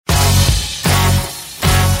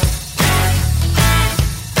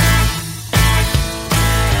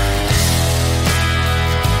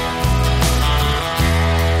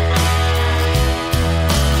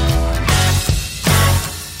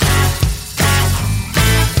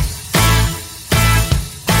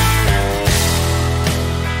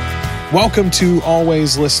Welcome to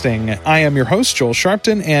Always Listening. I am your host, Joel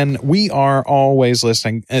Sharpton, and we are always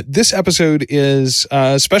listening. This episode is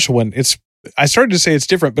a special one. I started to say it's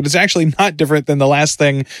different, but it's actually not different than the last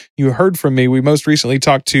thing you heard from me. We most recently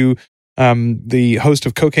talked to the host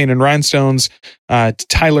of Cocaine and Rhinestones,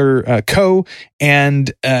 Tyler Coe.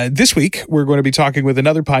 And this week, we're going to be talking with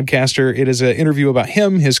another podcaster. It is an interview about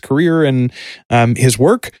him, his career, and his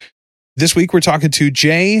work. This week, we're talking to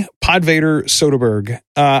Jay Vader Soderberg.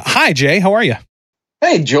 Hi, Jay. How are you?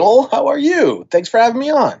 Hey, Joel. How are you? Thanks for having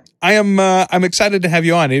me on. I'm excited to have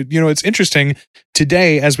you on. It's interesting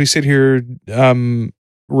today as we sit here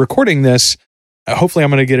recording this. Hopefully,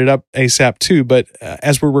 I'm going to get it up ASAP too. But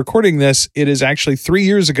as we're recording this, it is actually 3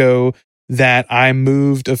 years ago that I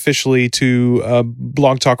moved officially to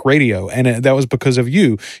Blog Talk Radio. And that was because of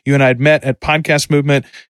you. You and I had met at Podcast Movement,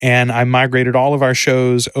 and I migrated all of our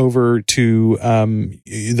shows over to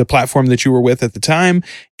the platform that you were with at the time.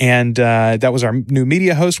 And that was our new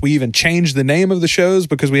media host. We even changed the name of the shows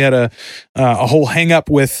because we had a whole hang up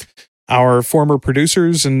with our former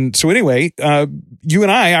producers. And so anyway, you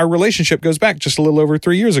and I, our relationship goes back just a little over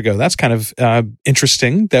 3 years ago. That's kind of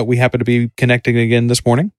interesting that we happen to be connecting again this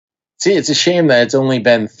morning. See, it's a shame that it's only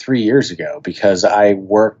been 3 years ago because I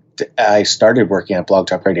started working at Blog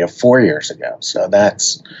Talk Radio 4 years ago. So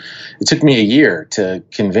it took me a year to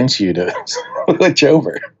convince you to switch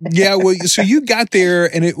over. Yeah, well, so you got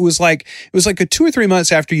there and it was like a 2 or 3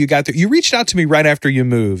 months after you got there. You reached out to me right after you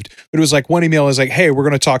moved, but it was like one email was like, hey, we're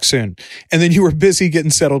going to talk soon. And then you were busy getting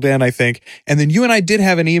settled in, I think. And then you and I did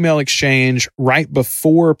have an email exchange right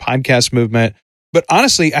before Podcast Movement. But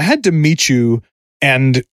honestly, I had to meet you,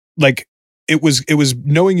 and like it was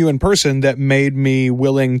knowing you in person that made me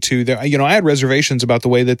willing to, I had reservations about the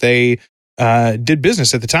way that they did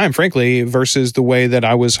business at the time, frankly, versus the way that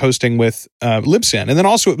I was hosting with Libsyn. And then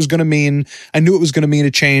also I knew it was going to mean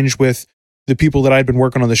a change with the people that I'd been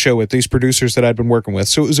working on the show with, these producers that I'd been working with.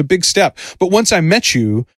 So it was a big step. But once I met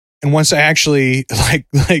you, and once I actually like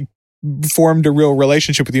formed a real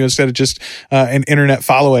relationship with you instead of just an internet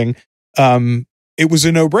following, it was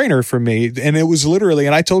a no-brainer for me. And it was literally,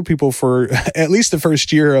 and I told people for at least the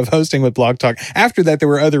first year of hosting with Blog Talk. After that, there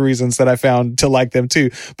were other reasons that I found to like them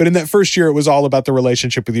too. But in that first year, it was all about the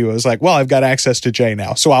relationship with you. I was like, well, I've got access to Jay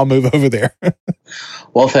now, so I'll move over there.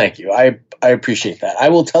 Well, thank you. I appreciate that. I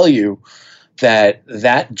will tell you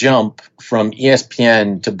that jump from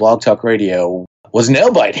ESPN to Blog Talk Radio was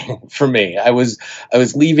nail-biting for me. I was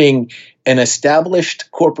leaving an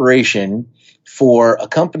established corporation for a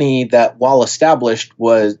company that, while established,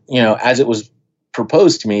 was, as it was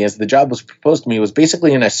proposed to me, as the job was proposed to me, was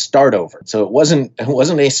basically in a start over. So it wasn't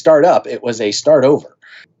a startup, it was a start over.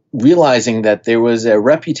 Realizing that there was a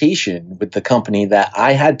reputation with the company that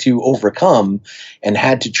I had to overcome and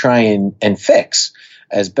had to try and fix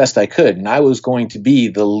as best I could. And I was going to be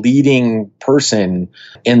the leading person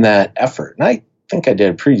in that effort. And I think I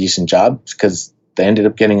did a pretty decent job because they ended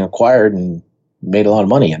up getting acquired and made a lot of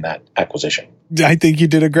money in that acquisition. I think you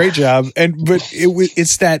did a great job. But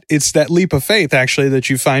it's that leap of faith, actually, that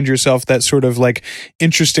you find yourself, that sort of like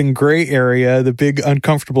interesting gray area, the big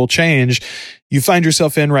uncomfortable change you find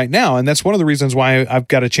yourself in right now. And that's one of the reasons why I've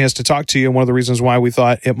got a chance to talk to you, and one of the reasons why we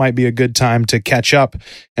thought it might be a good time to catch up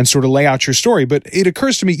and sort of lay out your story. But it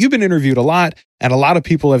occurs to me, you've been interviewed a lot, and a lot of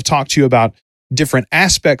people have talked to you about different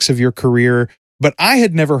aspects of your career, but I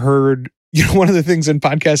had never heard. One of the things in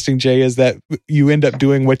podcasting, Jay, is that you end up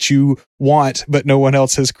doing what you want, but no one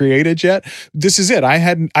else has created yet. This is it. I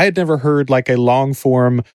had never heard like a long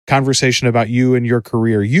form conversation about you and your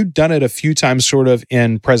career. You'd done it a few times sort of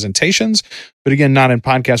in presentations, but again, not in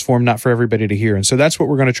podcast form, not for everybody to hear. And so that's what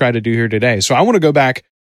we're going to try to do here today. So I want to go back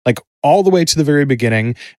like all the way to the very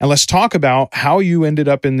beginning, and let's talk about how you ended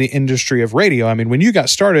up in the industry of radio. I mean, when you got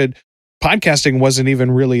started, podcasting wasn't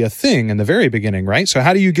even really a thing in the very beginning, right? So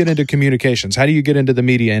how do you get into communications? How do you get into the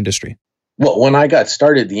media industry? Well, when I got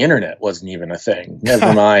started, the internet wasn't even a thing.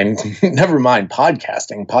 Never mind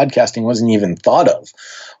podcasting. Podcasting wasn't even thought of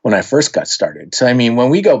when I first got started. So,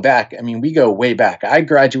 when we go back, we go way back. I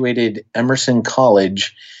graduated Emerson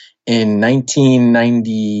College in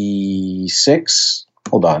 1996.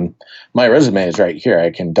 Hold on. My resume is right here.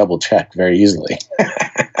 I can double check very easily.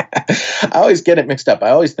 I always get it mixed up.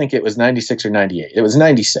 I always think it was 96 or 98. It was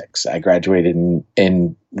 96. I graduated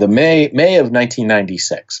in the May of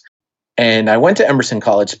 1996. And I went to Emerson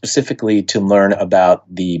College specifically to learn about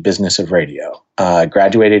the business of radio.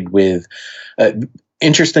 Graduated with,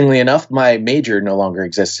 interestingly enough, my major no longer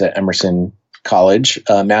exists at Emerson College,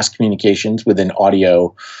 mass communications with an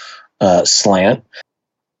audio slant.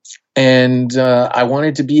 And I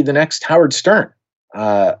wanted to be the next Howard Stern.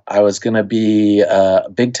 I was going to be a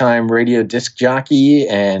big time radio disc jockey.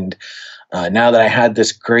 And now that I had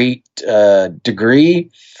this great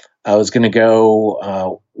degree, I was going to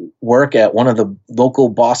go work at one of the local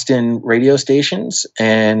Boston radio stations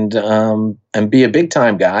and be a big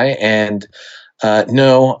time guy. And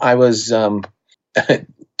no, I was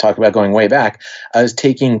talk about going way back. I was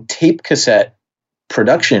taking tape cassette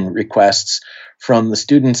production requests from the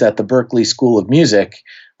students at the Berklee School of Music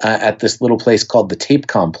at this little place called the Tape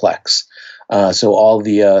Complex. So all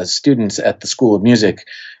the students at the School of Music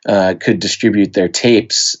could distribute their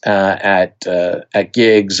tapes at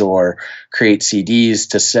gigs or create CDs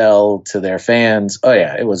to sell to their fans. Oh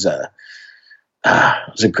yeah, it was a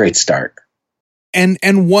great start.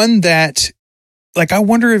 And one that, like, I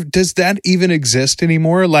wonder if does that even exist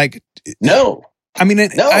anymore? Like, no. I mean,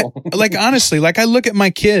 no. Like, honestly, like I look at my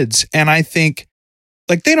kids and I think,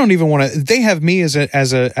 like, they don't even want to, they have me as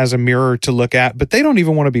a mirror to look at, but they don't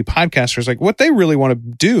even want to be podcasters. Like, what they really want to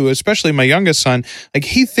do, especially my youngest son, like,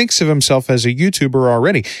 he thinks of himself as a YouTuber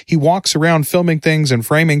already. He walks around filming things and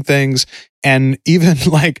framing things. And even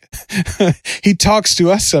like he talks to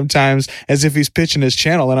us sometimes as if he's pitching his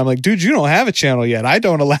channel. And I'm like, dude, you don't have a channel yet. I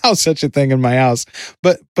don't allow such a thing in my house.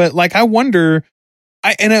 But like, I wonder,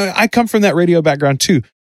 I come from that radio background too.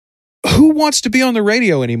 Who wants to be on the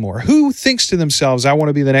radio anymore? Who thinks to themselves, I want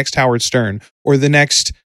to be the next Howard Stern or the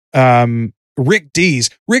next Rick Dees?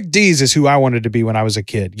 Rick Dees is who I wanted to be when I was a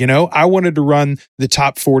kid. You know, I wanted to run the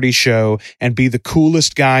Top 40 show and be the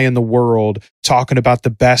coolest guy in the world talking about the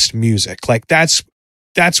best music. Like that's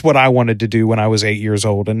what I wanted to do when I was 8 years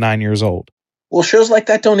old and 9 years old. Well, shows like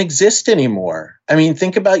that don't exist anymore. I mean,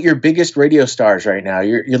 think about your biggest radio stars right now.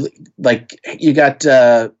 You're like, you got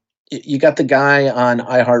the guy on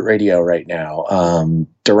iHeartRadio right now,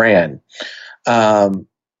 Duran.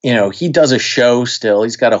 You know, he does a show still.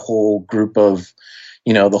 He's got a whole group of,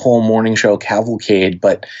 you know, the whole morning show cavalcade.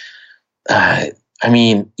 But I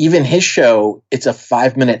mean, even his show, it's a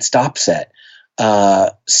 5-minute stop set.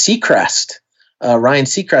 Seacrest. Ryan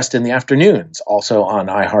Seacrest in the afternoons, also on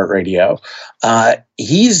iHeartRadio.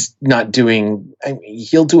 He's not doing, I mean,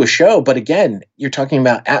 he'll do a show, but again, you're talking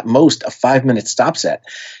about at most a 5-minute stop set.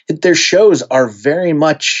 Their shows are very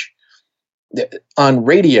much on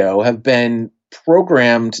radio have been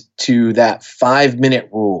programmed to that 5-minute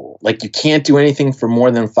rule. Like, you can't do anything for more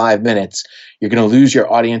than 5 minutes. You're going to lose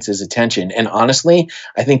your audience's attention. And honestly,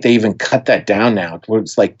 I think they even cut that down now where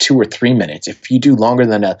it's like 2 or 3 minutes. If you do longer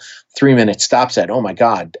than a 3-minute stop set, oh my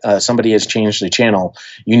God, somebody has changed the channel.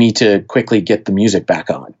 You need to quickly get the music back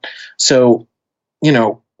on. So, you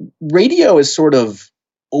know, radio is sort of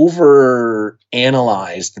over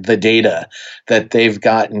analyzed the data that they've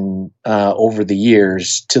gotten over the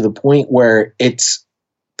years to the point where it's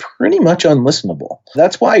pretty much unlistenable.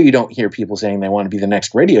 That's why you don't hear people saying they want to be the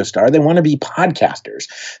next radio star. They want to be podcasters.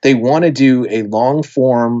 They want to do a long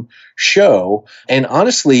form show and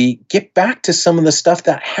honestly get back to some of the stuff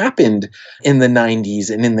that happened in the 90s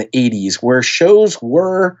and in the 80s where shows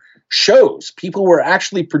were shows. People were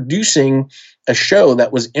actually producing a show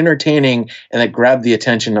that was entertaining and that grabbed the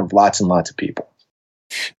attention of lots and lots of people.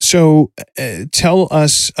 So tell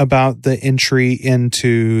us about the entry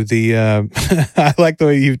into the, I like the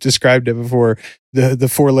way you've described it before, the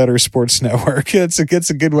 4-letter sports network. It's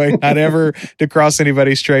a good way not ever to cross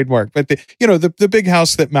anybody's trademark. But the big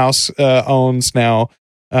house that Mouse owns now,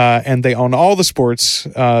 and they own all the sports,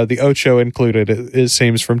 the Ocho included, it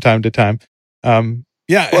seems from time to time. How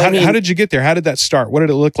did you get there? How did that start? What did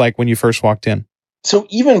it look like when you first walked in? So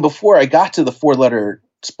even before I got to the 4-letter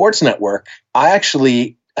sports network, I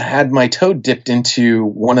actually had my toe dipped into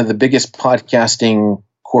one of the biggest podcasting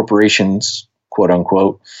corporations, quote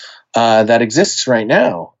unquote, that exists right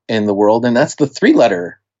now in the world. And that's the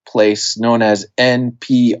 3-letter place known as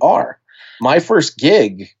NPR. My first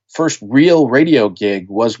real radio gig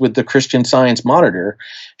was with the Christian Science Monitor,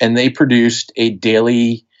 and they produced a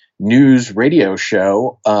daily news radio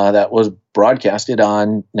show that was broadcasted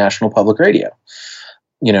on National Public Radio.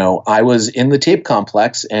 You know, I was in the tape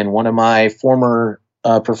complex and one of my former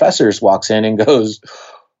professors walks in and goes,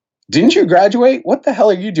 "Didn't you graduate? What the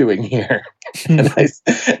hell are you doing here?" and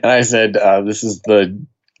I said, this is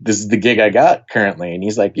the gig I got currently. And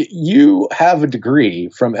he's like, "You have a degree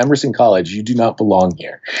from Emerson College. You do not belong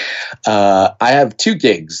here. I have 2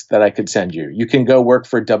 gigs that I could send you. You can go work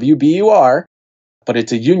for WBUR, but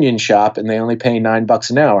it's a union shop and they only pay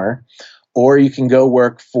 $9 an hour. Or you can go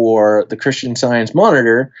work for the Christian Science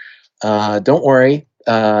Monitor. Don't worry,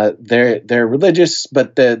 they're religious,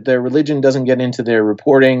 but their religion doesn't get into their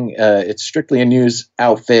reporting. It's strictly a news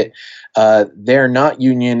outfit. They're not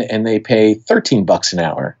union and they pay $13 an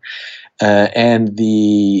hour." And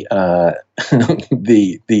the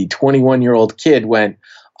the 21-year-old kid went,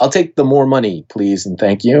 "I'll take the more money, please, and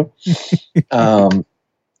thank you."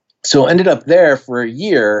 So ended up there for a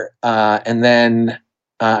year, and then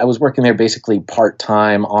I was working there basically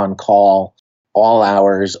part-time, on call, all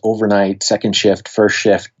hours, overnight, second shift, first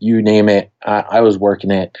shift, you name it. I was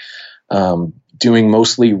working it, doing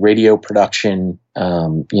mostly radio production,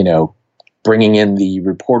 bringing in the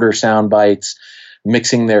reporter sound bites,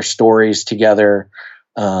 mixing their stories together,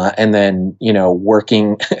 and then,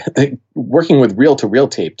 working with reel-to-reel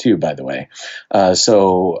tape too, by the way.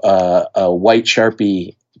 So a white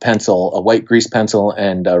Sharpie pencil, a white grease pencil,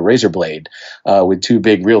 and a razor blade, with two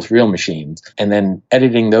big reel-to-reel machines, and then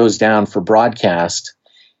editing those down for broadcast.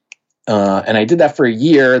 And I did that for a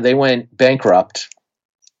year. They went bankrupt,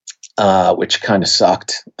 which kind of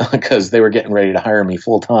sucked because they were getting ready to hire me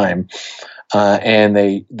full time, and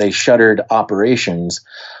they shuttered operations.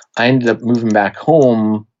 I ended up moving back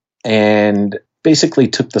home and basically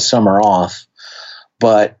took the summer off,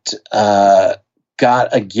 but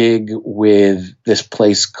got a gig with this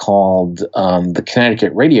place called the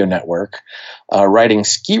Connecticut Radio Network, writing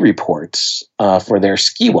ski reports for their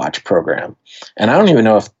Ski Watch program. And I don't even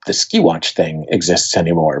know if the Ski Watch thing exists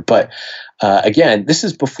anymore. But again, this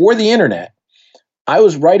is before the internet. I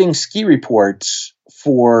was writing ski reports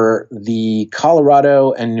for the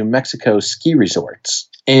Colorado and New Mexico ski resorts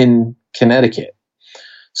in Connecticut.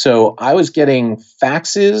 So I was getting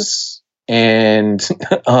faxes and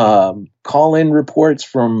call-in reports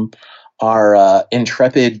from our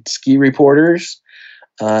intrepid ski reporters,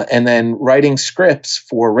 and then writing scripts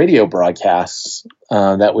for radio broadcasts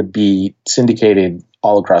that would be syndicated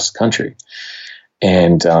all across the country.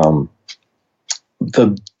 And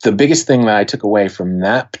the biggest thing that I took away from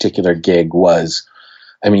that particular gig was,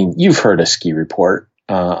 I mean, you've heard a ski report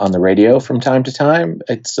on the radio from time to time.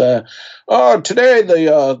 It's today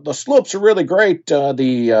the slopes are really great.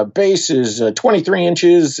 The base is 23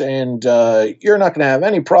 inches, and you're not going to have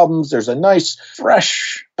any problems. There's a nice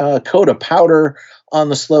fresh coat of powder on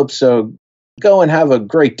the slope, so go and have a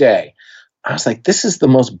great day. I was like, this is the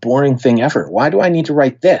most boring thing ever. Why do I need to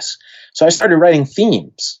write this? So I started writing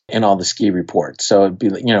themes in all the ski reports. So it'd be,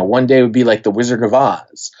 one day would be like the Wizard of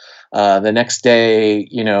Oz. The next day,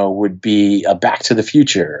 would be a Back to the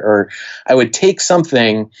Future, or I would take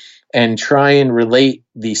something and try and relate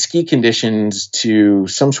the ski conditions to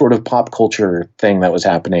some sort of pop culture thing that was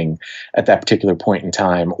happening at that particular point in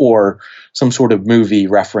time, or some sort of movie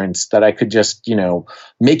reference that I could just,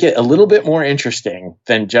 make it a little bit more interesting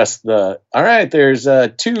than just all right, there's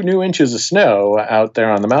 2 new inches of snow out there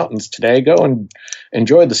on the mountains today. Go and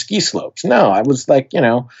enjoy the ski slopes. No, I was like,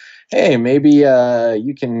 hey, maybe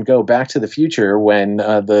you can go back to the future when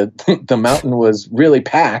the mountain was really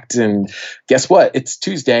packed, and guess what? It's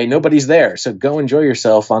Tuesday, nobody's there, so go enjoy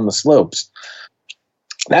yourself on the slopes.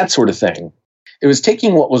 That sort of thing. It was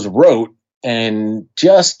taking what was rote and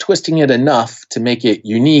just twisting it enough to make it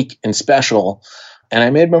unique and special, and I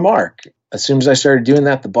made my mark. As soon as I started doing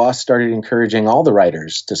that, the boss started encouraging all the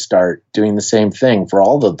writers to start doing the same thing for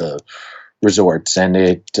all of the resorts, and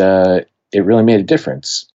it really made a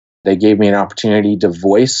difference. They gave me an opportunity to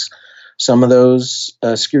voice some of those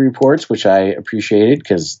ski reports, which I appreciated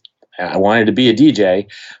because I wanted to be a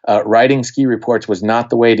DJ. Writing ski reports was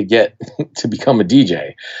not the way to get to become a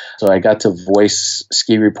DJ. So I got to voice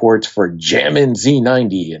ski reports for Jammin'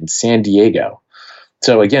 Z90 in San Diego.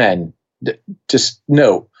 So again, just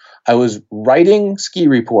note, I was writing ski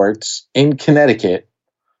reports in Connecticut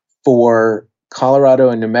for Colorado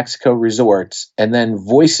and New Mexico resorts, and then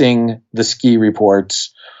voicing the ski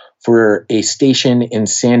reports for a station in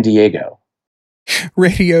San Diego.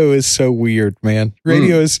 Radio is so weird, man.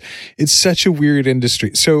 Radio it's such a weird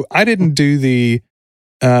industry. So I didn't do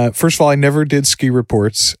first of all, I never did ski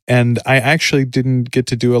reports, and I actually didn't get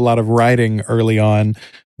to do a lot of writing early on,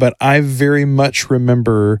 but I very much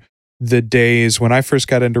remember the days when I first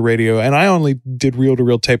got into radio, and I only did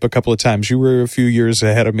reel-to-reel tape a couple of times. You were a few years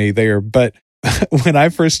ahead of me there, but when I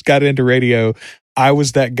first got into radio, I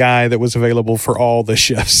was that guy that was available for all the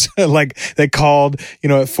shifts. Like they called,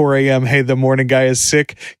 at 4 a.m. Hey, the morning guy is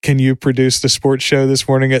sick. Can you produce the sports show this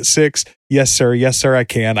morning at 6? Yes, sir. Yes, sir. I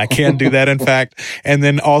can. I can do that. In fact, and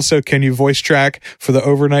then also, can you voice track for the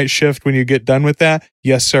overnight shift when you get done with that?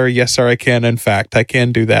 Yes, sir. Yes, sir. I can. In fact, I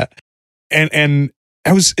can do that. And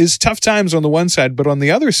it's tough times on the one side, but on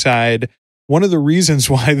the other side, one of the reasons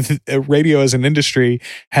why radio as an industry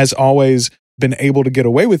has always been able to get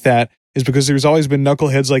away with that is because there's always been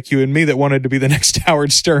knuckleheads like you and me that wanted to be the next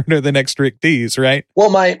Howard Stern or the next Rick Dees, right? Well,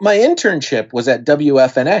 my internship was at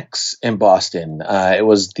WFNX in Boston. It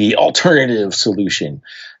was the alternative solution.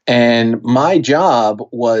 And my job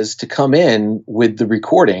was to come in with the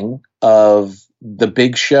recording of the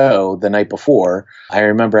big show the night before. I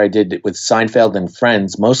remember I did it with Seinfeld and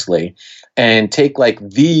Friends mostly, and take like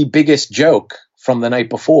the biggest joke from the night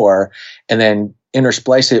before and then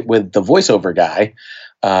intersplice it with the voiceover guy.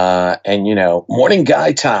 And, morning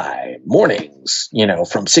guy tie, mornings,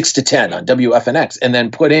 from 6 to 10 on WFNX, and then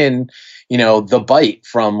put in, the bite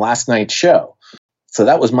from last night's show. So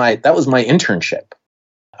that was my internship.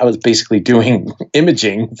 I was basically doing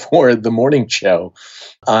imaging for the morning show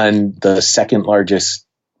on the second largest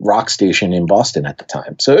rock station in Boston at the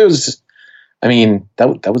time. So it was,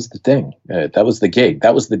 that was the thing. That was the gig.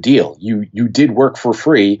 That was the deal. You did work for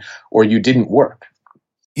free or you didn't work.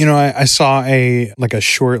 I saw a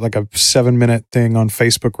short, like a 7-minute thing on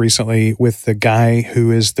Facebook recently with the guy who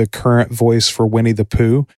is the current voice for Winnie the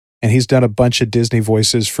Pooh. And he's done a bunch of Disney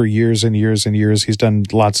voices for years and years and years. He's done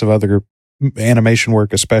lots of other animation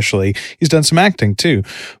work, especially. He's done some acting too.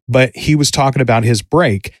 But he was talking about his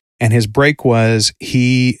break. And his break was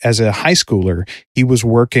as a high schooler, he was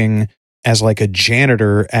working as like a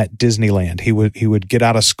janitor at Disneyland. He would get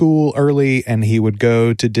out of school early and he would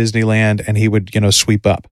go to Disneyland and he would, sweep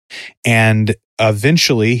up. And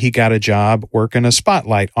eventually he got a job working a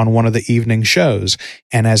spotlight on one of the evening shows.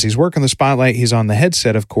 And as he's working the spotlight, he's on the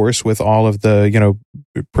headset, of course, with all of the,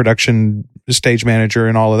 production stage manager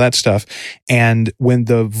and all of that stuff. And when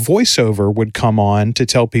the voiceover would come on to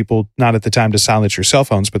tell people, not at the time to silence your cell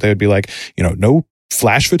phones, but they would be like, no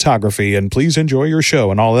flash photography and please enjoy your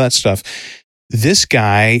show and all of that stuff. This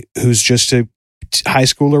guy who's just a high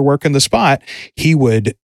schooler working the spot, he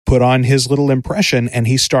would put on his little impression and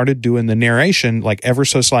he started doing the narration like ever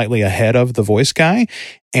so slightly ahead of the voice guy.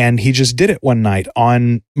 And he just did it one night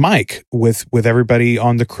on mic with everybody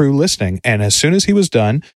on the crew listening. And as soon as he was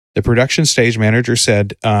done, the production stage manager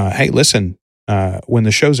said, hey, listen, when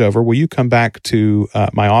the show's over, will you come back to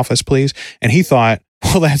my office, please? And he thought,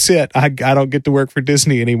 well, that's it. I don't get to work for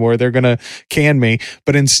Disney anymore. They're going to can me.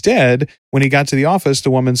 But instead, when he got to the office, the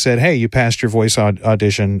woman said, hey, you passed your voice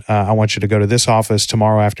audition. I want you to go to this office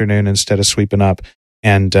tomorrow afternoon instead of sweeping up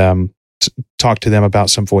and talk to them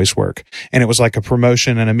about some voice work. And it was like a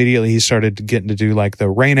promotion. And immediately he started getting to do like the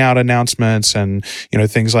rain out announcements and,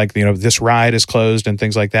 things like, this ride is closed and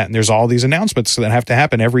things like that. And there's all these announcements that have to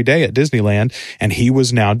happen every day at Disneyland. And he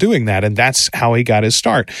was now doing that. And that's how he got his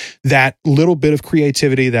start. That little bit of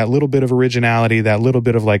creativity, that little bit of originality, that little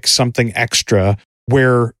bit of like something extra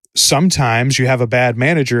where sometimes you have a bad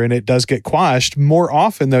manager and it does get quashed. More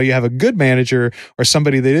often though, you have a good manager or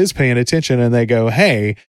somebody that is paying attention and they go,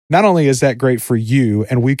 hey, not only is that great for you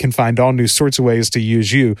and we can find all new sorts of ways to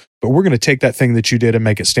use you, but we're going to take that thing that you did and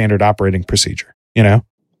make it standard operating procedure,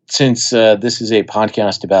 Since this is a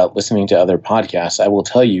podcast about listening to other podcasts, I will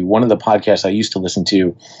tell you one of the podcasts I used to listen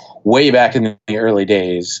to way back in the early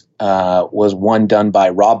days was one done by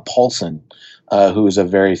Rob Paulson, who is a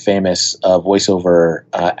very famous voiceover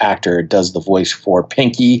actor, does the voice for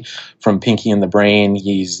Pinky from Pinky and the Brain.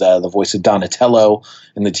 He's the voice of Donatello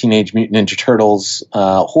in the Teenage Mutant Ninja Turtles,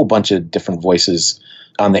 a whole bunch of different voices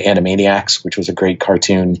on the Animaniacs, which was a great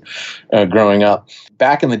cartoon growing up.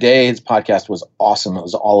 Back in the day, his podcast was awesome. It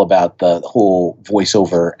was all about the whole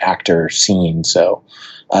voiceover actor scene. So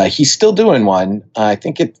he's still doing one. I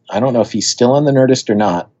don't know if he's still on the Nerdist or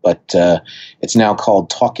not, but it's now called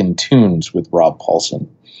Talkin' Tunes with Rob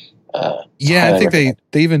Paulson. I think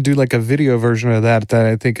they even do like a video version of that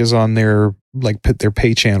I think is on their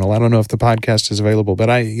pay channel. I don't know if the podcast is available, but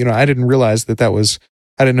I didn't realize that was.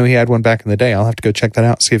 I didn't know he had one back in the day. I'll have to go check that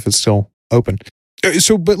out, see if it's still open.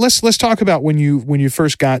 So, but let's talk about when you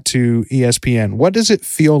first got to ESPN. What does it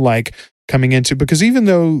feel like coming into? Because even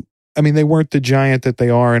though they weren't the giant that they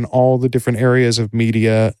are in all the different areas of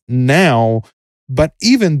media now, but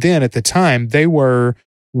even then at the time they were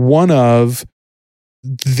one of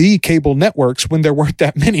the cable networks when there weren't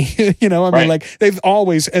that many. Right. They've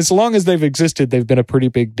always, as long as they've existed, they've been a pretty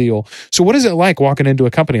big deal. So, what is it like walking into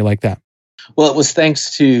a company like that? Well, it was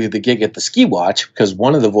thanks to the gig at the Ski Watch, because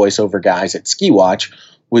one of the voiceover guys at Ski Watch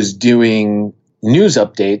was doing news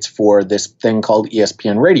updates for this thing called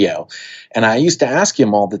ESPN Radio. And I used to ask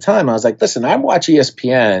him all the time, I was like, listen, I watch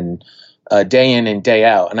ESPN day in and day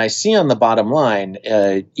out, and I see on the bottom line,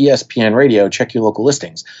 ESPN Radio, check your local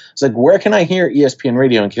listings. I was like, where can I hear ESPN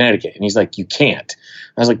Radio in Connecticut? And he's like, you can't.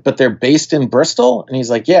 I was like, but they're based in Bristol? And he's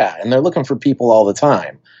like, yeah, and they're looking for people all the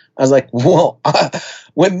time. I was like, well,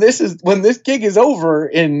 when this gig is over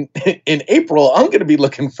in April, I'm going to be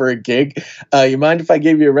looking for a gig. You mind if I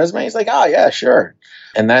gave you a resume? He's like, oh yeah, sure.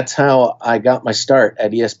 And that's how I got my start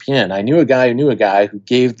at ESPN. I knew a guy who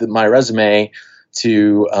gave my resume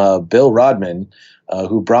to Bill Rodman,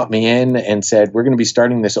 who brought me in and said, we're going to be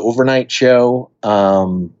starting this overnight show.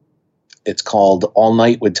 It's called All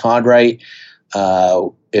Night with Todd Wright.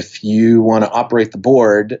 If you want to operate the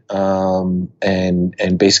board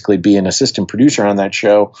and basically be an assistant producer on that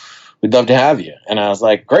show, we'd love to have you. And I was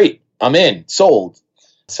like, great, I'm in, sold.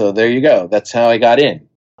 So there you go. That's how I got in.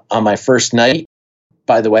 On my first night,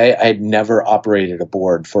 by the way, I had never operated a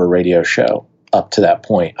board for a radio show up to that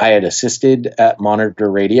point. I had assisted at Monitor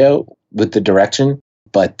Radio with the direction,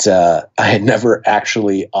 but I had never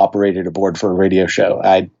actually operated a board for a radio show.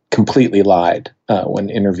 I completely lied when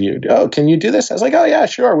interviewed. Oh, can you do this? I was like, oh yeah,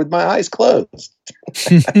 sure, with my eyes closed.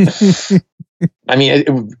 I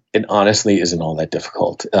mean, it honestly isn't all that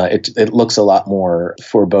difficult. It looks a lot more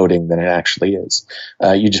foreboding than it actually is.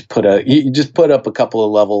 You just put up a couple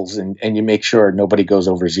of levels and you make sure nobody goes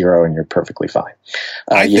over zero, and you're perfectly fine.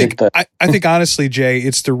 I think honestly, Jay,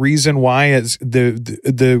 it's the reason why it's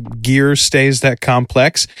the gear stays that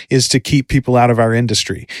complex is to keep people out of our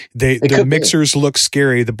industry. The mixers look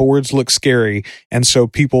scary, the boards look scary, and so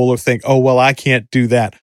people will think, oh well, I can't do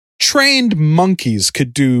that. Trained monkeys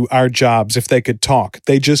could do our jobs if they could talk.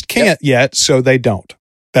 They just can't yet, so they don't.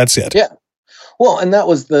 That's it. Yeah. Well, and that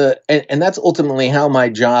was and that's ultimately how my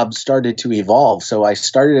job started to evolve. So I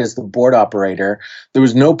started as the board operator. There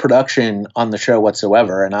was no production on the show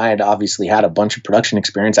whatsoever, and I had obviously had a bunch of production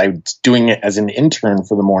experience. I was doing it as an intern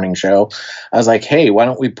for the morning show. I was like, hey, why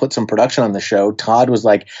don't we put some production on the show? Todd was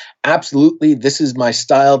like, absolutely, this is my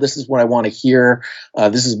style. This is what I want to hear.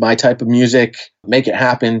 This is my type of music. Make it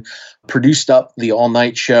happen. Produced up the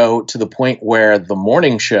all-night show to the point where the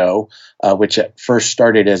morning show, which at first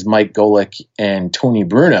started as Mike Golick and Tony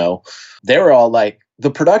Bruno, they were all like, the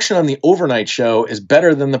production on the overnight show is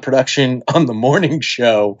better than the production on the morning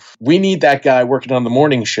show. We need that guy working on the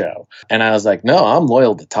morning show. And I was like, no, I'm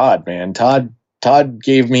loyal to Todd, man. Todd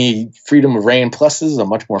gave me freedom of reign. Plus, this is a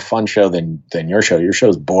much more fun show than your show. Your show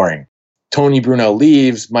is boring. Tony Bruno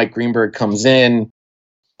leaves. Mike Greenberg comes in.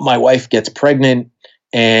 My wife gets pregnant.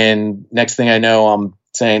 And next thing I know, I'm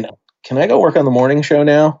saying, can I go work on the morning show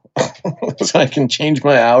now? So I can change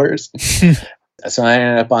my hours. So I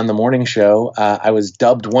ended up on the morning show. I was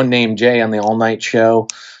dubbed One Name Jay on the all-night show.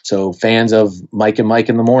 So fans of Mike and Mike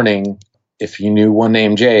in the Morning, if you knew One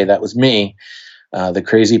Name Jay, that was me, the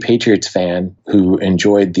crazy Patriots fan who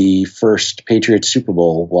enjoyed the first Patriots Super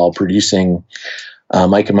Bowl while producing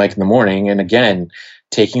Mike and Mike in the Morning. And again,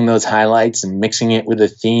 taking those highlights and mixing it with a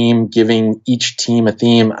theme, giving each team a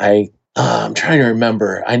theme. I'm trying to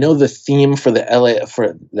remember. I know the theme for the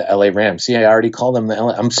LA Rams. See, I already call them the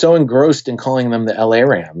LA. I'm so engrossed in calling them the LA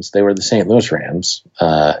Rams. They were the St. Louis Rams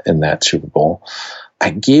in that Super Bowl. I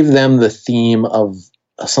gave them the theme of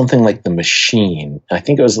something like The Machine. I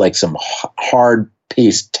think it was like some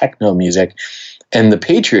hard-paced techno music. And the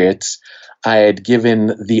Patriots, I had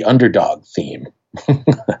given the Underdog theme.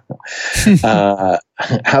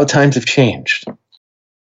 How times have changed.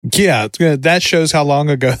 Yeah, that shows how long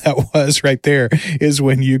ago that was right there, is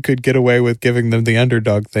when you could get away with giving them the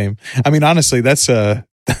Underdog theme. I mean, honestly, that's a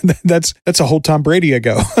whole Tom Brady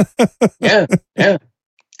ago. Yeah,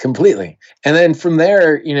 completely. And then from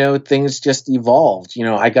there, things just evolved.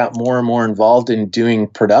 I got more and more involved in doing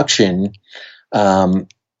production,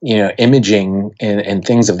 imaging and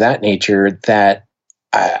things of that nature that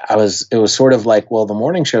it was sort of like, well, the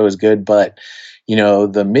morning show is good, but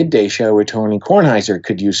the midday show with Tony Kornheiser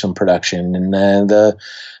could use some production, and then the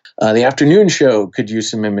afternoon show could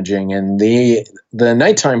use some imaging, and the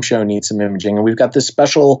nighttime show needs some imaging, and we've got this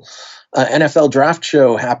special NFL draft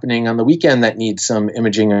show happening on the weekend that needs some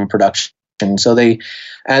imaging and production. So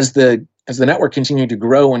as the network continued to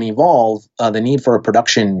grow and evolve, the need for a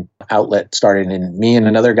production outlet started, and me and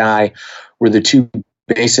another guy were the two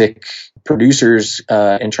basic producers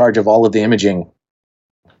in charge of all of the imaging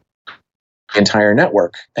entire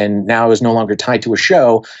network. And now I was no longer tied to a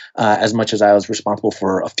show as much as I was responsible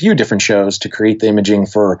for a few different shows to create the imaging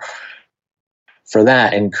for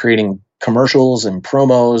that, and creating commercials and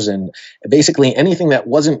promos and basically anything that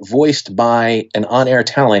wasn't voiced by an on-air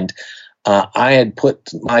talent. I had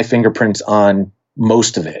put my fingerprints on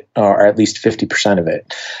most of it, or at least 50% of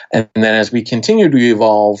it. And then as we continued to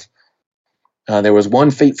evolve, there was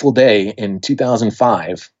one fateful day in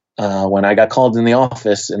 2005 when I got called in the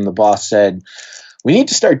office and the boss said, we need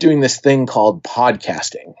to start doing this thing called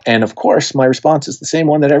podcasting. And of course, my response is the same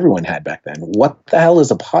one that everyone had back then. What the hell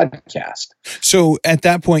is a podcast? So at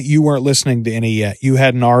that point, you weren't listening to any yet. You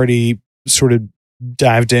hadn't already sort of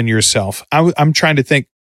dived in yourself. I'm trying to think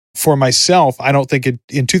for myself. I don't think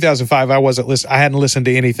in 2005, I hadn't listened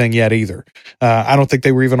to anything yet either. I don't think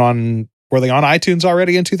they were even were they on iTunes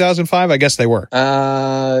already in 2005? I guess they were.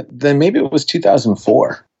 Then maybe it was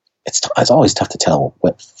 2004. It's always tough to tell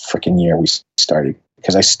what freaking year we started,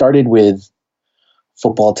 because I started with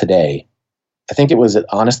Football Today. I think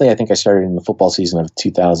I started in the football season of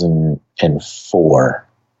 2004.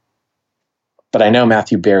 But I know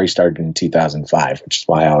Matthew Berry started in 2005, which is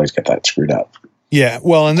why I always get that screwed up. Yeah,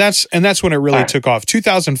 well, and that's when it really took off.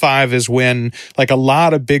 2005 is when like a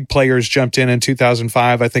lot of big players jumped in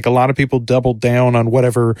 2005. I think a lot of people doubled down on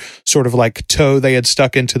whatever sort of like toe they had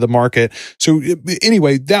stuck into the market. So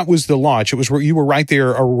anyway, that was the launch. It was where you were right there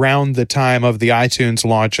around the time of the iTunes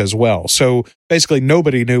launch as well. So basically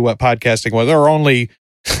nobody knew what podcasting was. There were only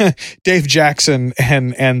Dave Jackson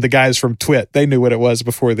and the guys from Twit. They knew what it was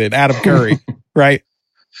before then. Adam Curry, right?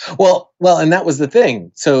 Well, and that was the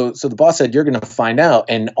thing. So the boss said, you're going to find out.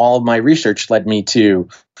 And all of my research led me to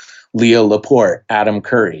Leo Laporte, Adam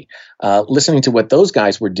Curry, listening to what those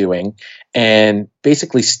guys were doing and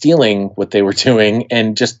basically stealing what they were doing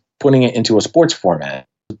and just putting it into a sports format.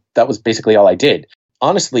 That was basically all I did.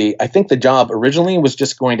 Honestly, I think the job originally was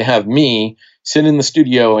just going to have me sit in the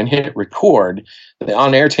studio and hit record. The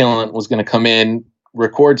on-air talent was going to come in,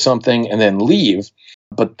 record something, and then leave.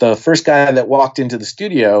 But the first guy that walked into the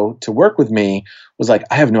studio to work with me was like,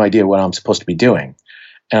 I have no idea what I'm supposed to be doing.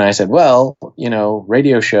 And I said, well,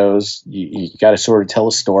 radio shows, you got to sort of tell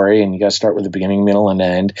a story, and you got to start with the beginning, middle, and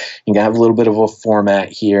end. You got to have a little bit of a format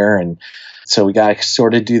here. And so we got to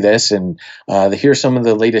sort of do this. And here's some of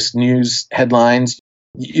the latest news headlines.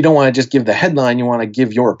 You don't want to just give the headline. You want to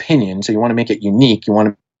give your opinion. So you want to make it unique. You want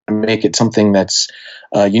to make it something that's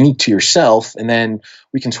unique to yourself, and then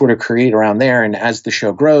we can sort of create around there. And as the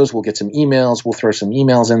show grows, we'll get some emails. We'll throw some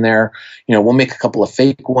emails in there. We'll make a couple of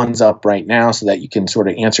fake ones up right now so that you can sort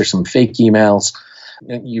of answer some fake emails.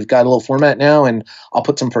 You've got a little format now, and I'll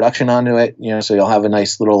put some production onto it. So you'll have a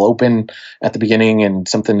nice little open at the beginning and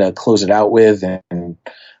something to close it out with, and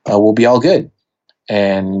we'll be all good.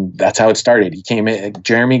 And that's how it started.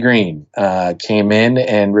 Jeremy Green came in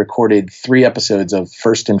and recorded 3 episodes of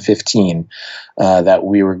First and 15 that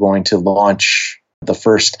we were going to launch the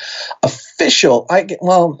first official. I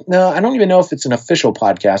don't even know if it's an official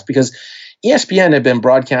podcast, because ESPN had been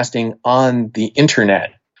broadcasting on the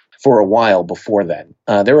internet for a while before then.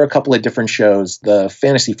 There were a couple of different shows. The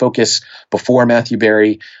Fantasy Focus before Matthew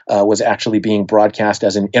Berry was actually being broadcast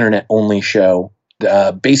as an internet-only show.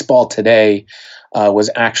 Baseball Today was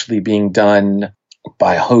actually being done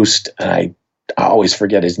by a host, and I always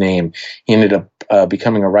forget his name. He ended up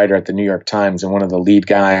becoming a writer at the New York Times and one of the lead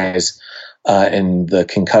guys in the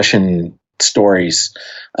concussion stories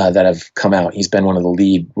that have come out. He's been one of the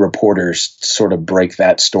lead reporters to sort of break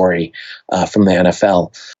that story from the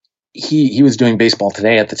NFL. He was doing Baseball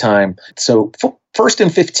Today at the time. So First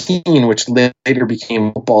and 15, which later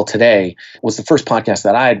became Football Today, was the first podcast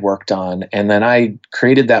that I had worked on. And then I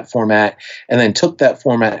created that format and then took that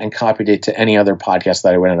format and copied it to any other podcast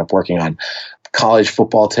that I would end up working on. College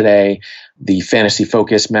Football Today, the Fantasy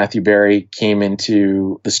Focus, Matthew Berry came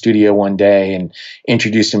into the studio one day and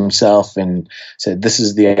introduced himself and said, this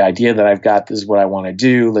is the idea that I've got. This is what I want to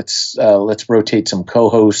do. Let's rotate some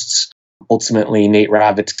co-hosts. Ultimately, Nate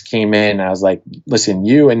Ravitz came in. I was like, listen,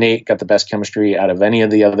 you and Nate got the best chemistry out of any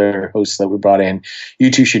of the other hosts that we brought in.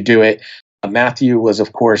 You two should do it. Matthew was,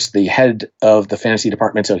 of course, the head of the fantasy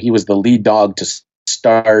department, so he was the lead dog to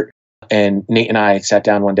start. And Nate and I sat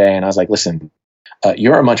down one day, and I was like, listen,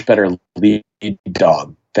 you're a much better lead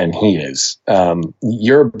dog than he is.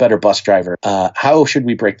 You're a better bus driver. How should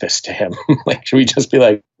we break this to him? Should we just be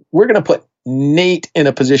like, we're going to put Nate in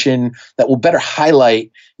a position that will better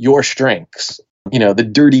highlight your strengths, the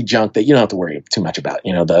dirty junk that you don't have to worry too much about,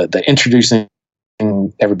 the introducing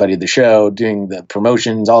everybody to the show, doing the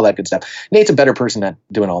promotions, all that good stuff. Nate's a better person at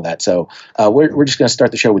doing all that. So we're just going to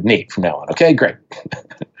start the show with Nate from now on. Okay, great.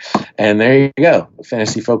 And there you go.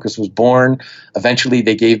 Fantasy Focus was born. Eventually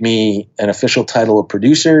they gave me an official title of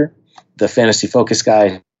producer. The Fantasy Focus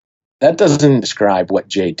guy, that doesn't describe what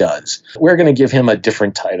Jay does. We're going to give him a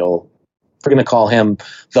different title. We're going to call him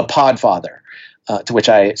the Podfather, to which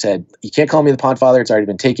I said, you can't call me the Podfather. It's already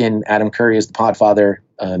been taken. Adam Curry is the Podfather.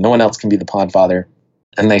 No one else can be the Podfather.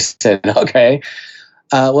 And they said, okay,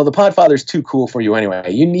 well, the Podfather's too cool for you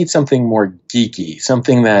anyway. You need something more geeky,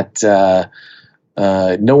 something that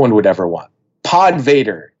no one would ever want. Pod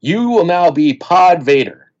Vader. You will now be Pod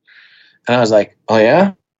Vader. And I was like, oh,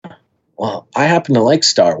 yeah? Well, I happen to like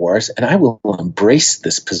Star Wars, and I will embrace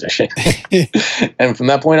this position. And from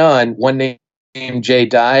that point on, one name Jay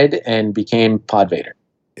died and became Pod Vader.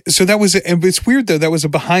 So that was, and it's weird though, that was a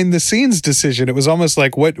behind the scenes decision. It was almost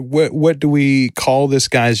like, what do we call this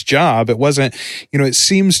guy's job? It wasn't, it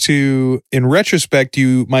seems to, in retrospect,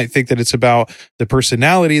 you might think that it's about the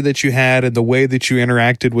personality that you had and the way that you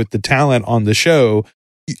interacted with the talent on the show.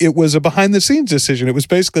 It was a behind the scenes decision. It was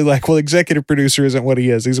basically like, well, executive producer isn't what he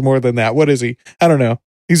is. He's more than that. What is he? I don't know.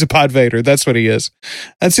 He's a Pod Vader. That's what he is.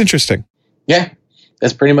 That's interesting. Yeah,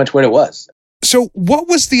 that's pretty much what it was. So what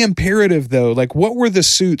was the imperative, though? Like, what were the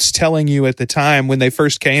suits telling you at the time when they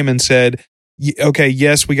first came and said, okay,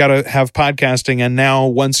 yes, we got to have podcasting, and now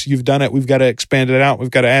once you've done it, we've got to expand it out.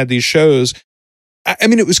 We've got to add these shows. I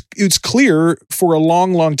mean, it was clear for a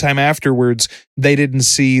long, long time afterwards, they didn't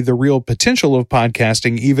see the real potential of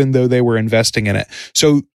podcasting, even though they were investing in it.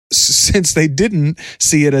 So since they didn't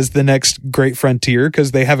see it as the next great frontier,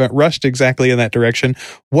 because they haven't rushed exactly in that direction,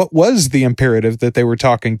 what was the imperative that they were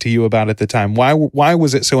talking to you about at the time? Why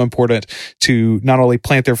was it so important to not only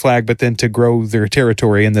plant their flag, but then to grow their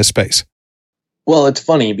territory in this space? Well, it's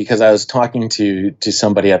funny because I was talking to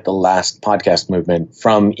somebody at the last podcast movement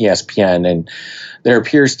from ESPN, and there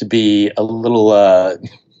appears to be a little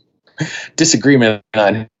disagreement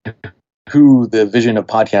on who the vision of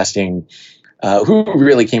podcasting who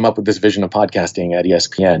really came up with this vision of podcasting at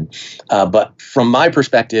ESPN. But from my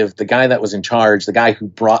perspective, the guy that was in charge, the guy who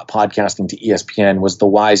brought podcasting to ESPN was the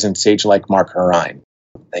wise and sage-like Mark Harine.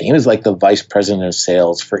 He was like the vice president of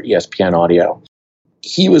sales for ESPN Audio.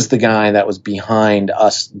 He was the guy that was behind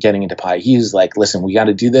us getting into pod. He was like, listen, we got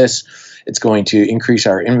to do this. It's going to increase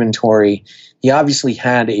our inventory. He obviously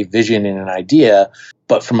had a vision and an idea,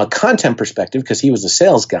 but from a content perspective, because he was a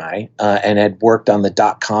sales guy and had worked on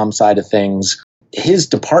the .com side of things, his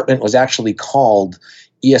department was actually called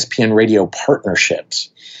ESPN Radio Partnerships.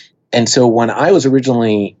 And so when I was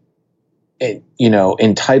originally,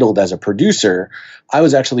 entitled as a producer, I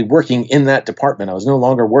was actually working in that department. I was no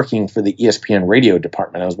longer working for the ESPN Radio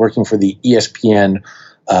department. I was working for the ESPN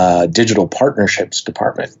Digital Partnerships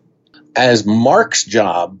department. As Mark's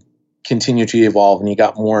job continued to evolve and he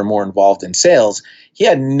got more and more involved in sales, he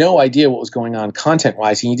had no idea what was going on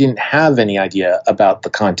content-wise. He didn't have any idea about the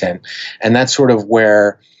content. And that's sort of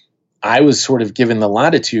where I was sort of given the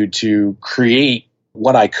latitude to create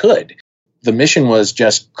what I could. The mission was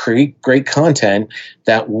just create great content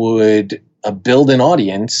that would build an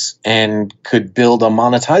audience and could build a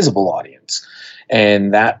monetizable audience.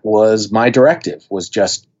 And that was my directive, was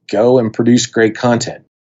just go and produce great content.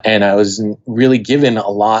 And I was really given a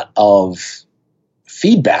lot of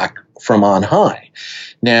feedback from on high.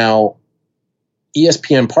 Now,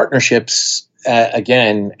 ESPN partnerships,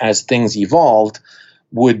 again, as things evolved,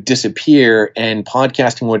 would disappear and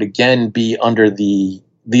podcasting would again be under the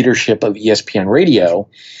leadership of ESPN Radio.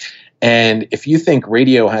 And if you think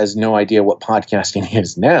radio has no idea what podcasting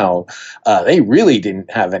is now, they really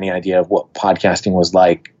didn't have any idea of what podcasting was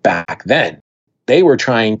like back then. They were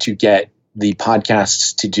trying to get the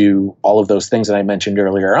podcasts to do all of those things that I mentioned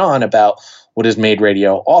earlier on about what has made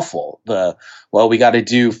radio awful. We got to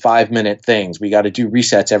do 5-minute things. We got to do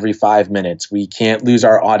resets every 5 minutes. We can't lose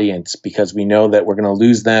our audience because we know that we're going to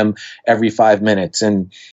lose them every 5 minutes.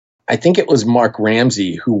 And I think it was Mark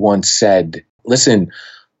Ramsey who once said, listen,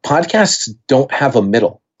 podcasts don't have a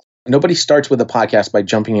middle. Nobody starts with a podcast by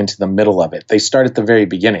jumping into the middle of it. They start at the very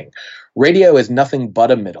beginning. Radio is nothing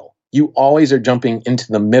but a middle. You always are jumping into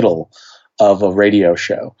the middle of a radio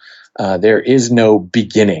show. There is no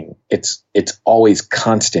beginning. It's always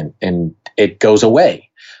constant and it goes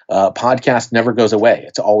away. Podcast never goes away.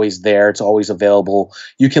 It's always there. It's always available.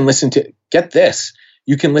 You can listen to, get this,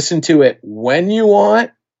 you can listen to it when you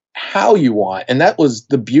want, how you want. And that was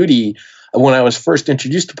the beauty of when I was first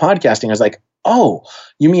introduced to podcasting. I was like, oh,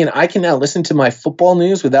 you mean I can now listen to my football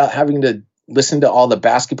news without having to listen to all the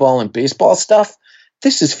basketball and baseball stuff?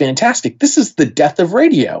 This is fantastic. This is the death of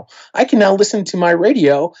radio. I can now listen to my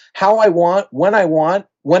radio how I want, when I want,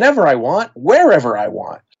 whenever I want, wherever I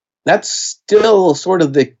want. That's still sort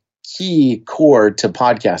of the key core to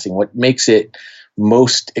podcasting, what makes it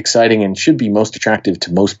most exciting and should be most attractive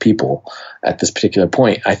to most people at this particular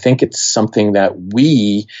point. I think it's something that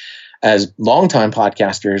we, as longtime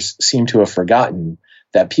podcasters, seem to have forgotten,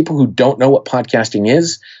 that people who don't know what podcasting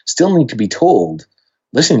is still need to be told,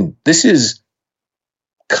 listen, this is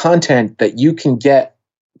content that you can get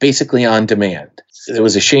basically on demand. It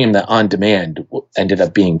was a shame that on demand ended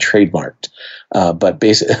up being trademarked. But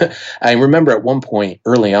basically, I remember at one point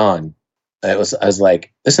early on, I was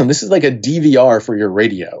like, listen, this is like a DVR for your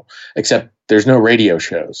radio, except there's no radio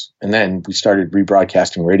shows. And then we started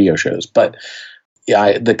rebroadcasting radio shows. But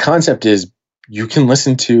yeah, the concept is you can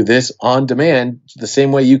listen to this on demand the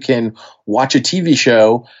same way you can watch a TV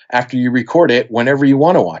show after you record it whenever you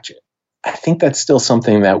want to watch it. I think that's still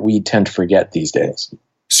something that we tend to forget these days.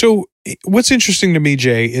 So what's interesting to me,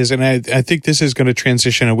 Jay, is, and I think this is going to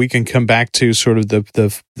transition, and we can come back to sort of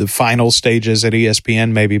the final stages at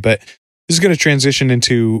ESPN maybe, but this is going to transition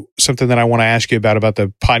into something that I want to ask you about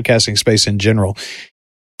the podcasting space in general.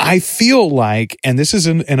 I feel like, and this is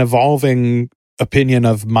an evolving opinion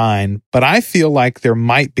of mine, but I feel like there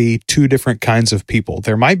might be two different kinds of people.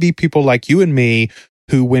 There might be people like you and me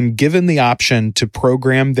who, when given the option to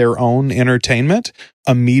program their own entertainment,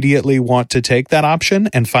 immediately want to take that option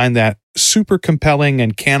and find that super compelling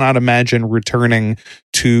and cannot imagine returning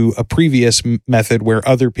to a previous method where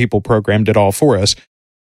other people programmed it all for us.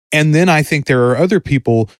 And then I think there are other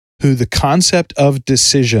people who the concept of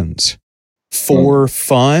decisions for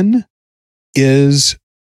fun is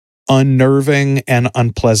unnerving and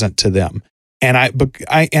unpleasant to them. And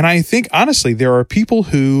I think honestly, there are people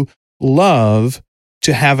who love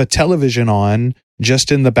to have a television on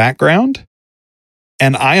just in the background.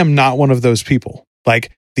 And I am not one of those people.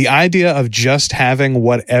 Like, the idea of just having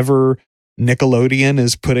whatever Nickelodeon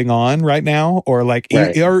is putting on right now, or like,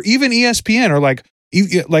 Right. or even ESPN, or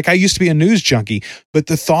like I used to be a news junkie, but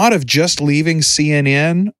the thought of just leaving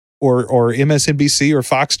CNN or MSNBC or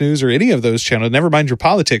Fox News or any of those channels, never mind your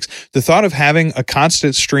politics, the thought of having a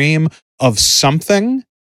constant stream of something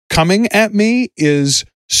coming at me is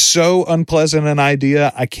so unpleasant an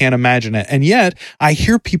idea, I can't imagine it. And yet I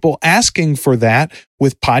hear people asking for that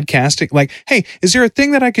with podcasting. Like, hey, is there a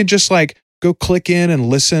thing that I could just like go click in and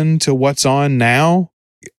listen to what's on now?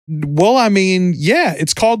 Well, I mean, yeah,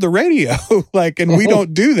 it's called the radio. Like, and we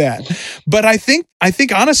don't do that. But I think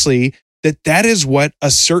honestly that is what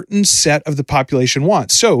a certain set of the population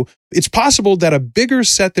wants. So it's possible that a bigger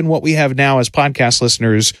set than what we have now as podcast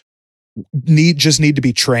listeners need to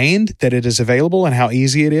be trained that it is available and how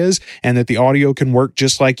easy it is, and that the audio can work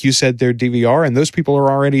just like you said their DVR. And those people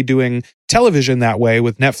are already doing television that way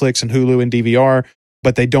with Netflix and Hulu and DVR,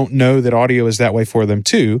 but they don't know that audio is that way for them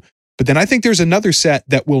too. But then I think there's another set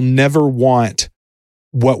that will never want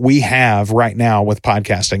what we have right now with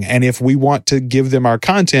podcasting. And if we want to give them our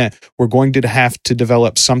content, we're going to have to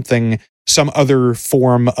develop some other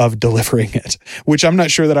form of delivering it, which I'm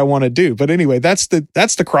not sure that I want to do. But anyway, that's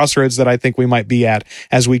the crossroads that I think we might be at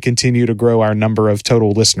as we continue to grow our number of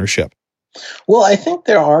total listenership. Well, I think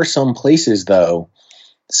there are some places, though,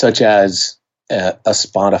 such as a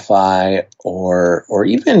Spotify or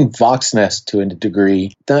even Voxnest to a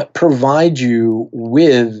degree, that provide you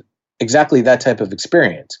with exactly that type of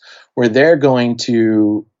experience, where they're going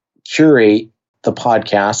to curate the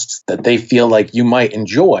podcasts that they feel like you might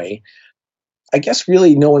enjoy. I guess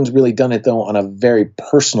really no one's really done it, though, on a very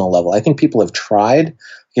personal level. I think people have tried,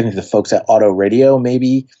 getting to the folks at Auto Radio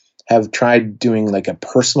maybe have tried doing like a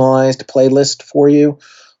personalized playlist for you.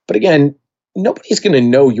 But again, nobody's going to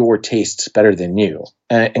know your tastes better than you.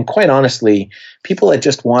 And quite honestly, people that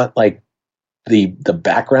just want like the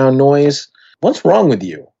background noise, what's wrong with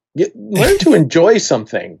you? Learn to enjoy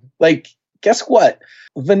something. Like, guess what?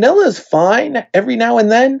 Vanilla is fine every now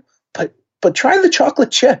and then, but try the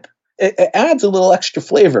chocolate chip. It adds a little extra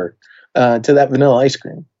flavor to that vanilla ice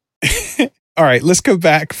cream. All right, let's go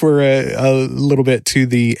back for a little bit to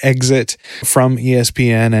the exit from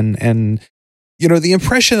ESPN, and you know, the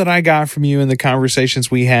impression that I got from you in the conversations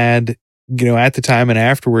we had, you know, at the time and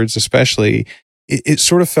afterwards, especially, it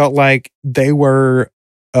sort of felt like they were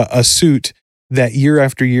a suit that year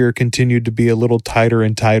after year continued to be a little tighter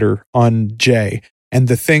and tighter on Jay. And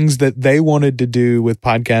the things that they wanted to do with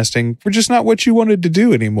podcasting were just not what you wanted to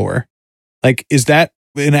do anymore. Like, is that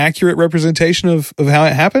an accurate representation of how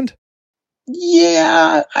it happened?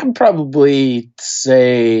 Yeah, I'd probably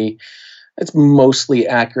say it's mostly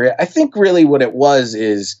accurate. I think really what it was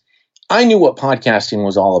is I knew what podcasting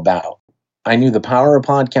was all about. I knew the power of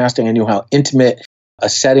podcasting. I knew how intimate a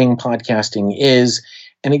setting podcasting is.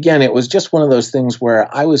 And again, it was just one of those things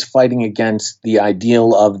where I was fighting against the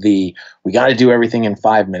ideal of we got to do everything in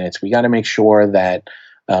 5 minutes. We got to make sure that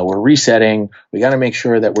we're resetting. We got to make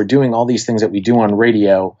sure that we're doing all these things that we do on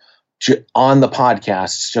radio on the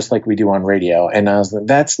podcasts, just like we do on radio. And I was like,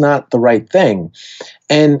 that's not the right thing.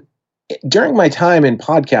 And during my time in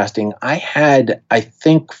podcasting, I had, I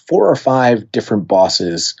think, 4 or 5 different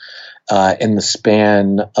bosses in the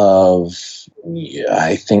span of,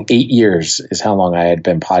 I think, 8 years is how long I had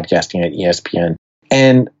been podcasting at ESPN.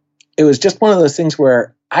 And it was just one of those things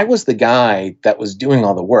where I was the guy that was doing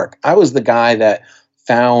all the work. I was the guy that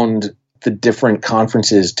found the different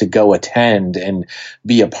conferences to go attend and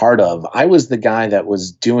be a part of. I was the guy that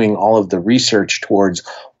was doing all of the research towards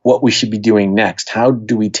what we should be doing next. How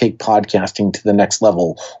do we take podcasting to the next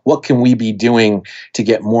level? What can we be doing to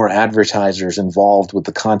get more advertisers involved with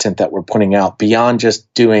the content that we're putting out beyond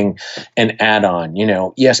just doing an add-on? You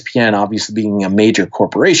know, ESPN, obviously being a major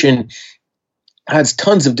corporation, has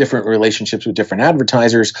tons of different relationships with different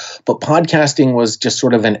advertisers, but podcasting was just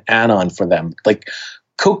sort of an add-on for them. Like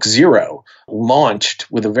Coke Zero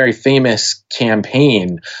launched with a very famous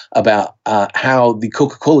campaign about how the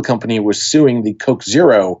Coca-Cola company was suing the Coke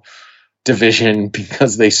Zero division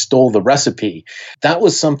because they stole the recipe. That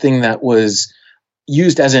was something that was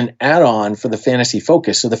used as an add-on for the Fantasy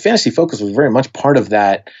Focus. So the Fantasy Focus was very much part of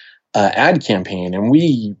that ad campaign, and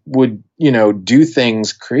we would, do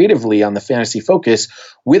things creatively on the Fantasy Focus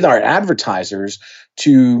with our advertisers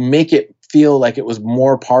to make it feel like it was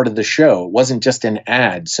more part of the show. It wasn't just an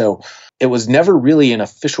ad. So it was never really an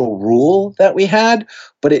official rule that we had,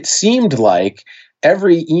 but it seemed like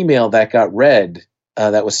every email that got read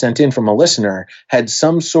that was sent in from a listener had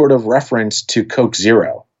some sort of reference to Coke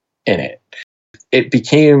Zero in it. It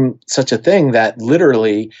became such a thing that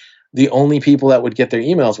literally the only people that would get their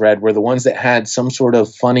emails read were the ones that had some sort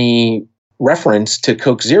of funny reference to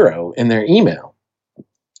Coke Zero in their email.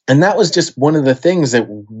 And that was just one of the things that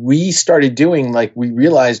we started doing. Like, we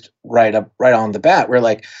realized right on the bat, we're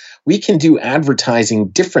like, we can do advertising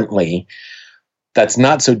differently. That's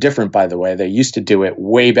not so different, by the way. They used to do it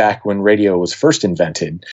way back when radio was first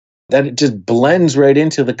invented. That it just blends right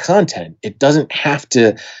into the content. It doesn't have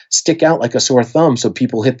to stick out like a sore thumb so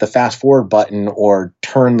people hit the fast forward button or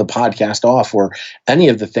turn the podcast off or any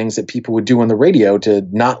of the things that people would do on the radio to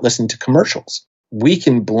not listen to commercials. We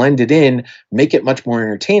can blend it in, make it much more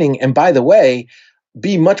entertaining, and by the way,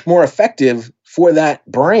 be much more effective for that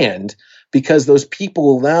brand, because those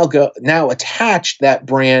people now attach that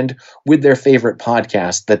brand with their favorite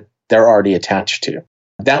podcast that they're already attached to.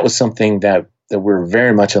 That was something that we're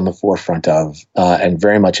very much on the forefront of and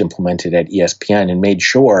very much implemented at ESPN, and made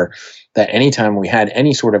sure that anytime we had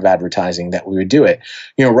any sort of advertising that we would do it.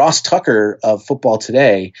 Ross Tucker of Football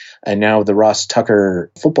Today, and now the Ross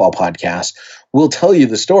Tucker Football Podcast, will tell you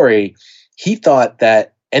the story. He thought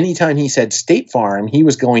that anytime he said State Farm, he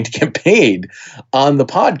was going to get paid on the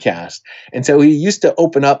podcast. And so he used to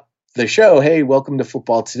open up the show, "Hey, welcome to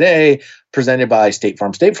Football Today, presented by State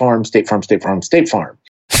Farm, State Farm, State Farm, State Farm, State Farm."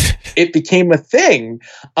 It became a thing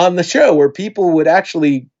on the show where people would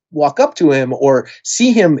actually walk up to him or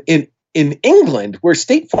see him in England, where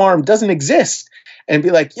State Farm doesn't exist, and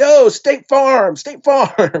be like, "Yo, State Farm, State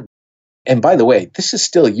Farm." And by the way, this is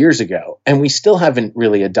still years ago, and we still haven't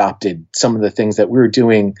really adopted some of the things that we were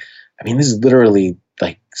doing. I mean, this is literally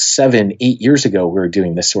like 7-8 years ago we were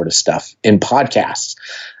doing this sort of stuff in podcasts.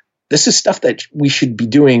 This is stuff that we should be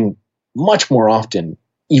doing much more often,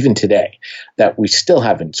 even today, that we still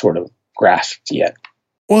haven't sort of grasped yet.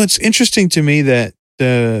 Well, it's interesting to me that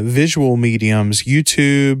the visual mediums,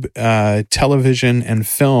 YouTube, television, and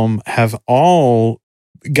film, have all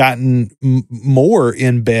gotten more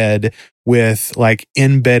in bed with like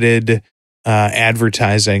embedded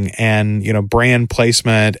advertising and brand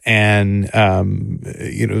placement and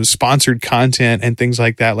sponsored content and things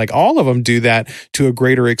like that. Like, all of them do that to a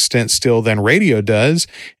greater extent still than radio does.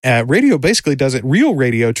 Radio basically does it. Real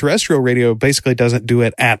radio, terrestrial radio, basically doesn't do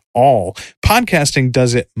it at all. Podcasting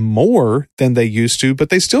does it more than they used to,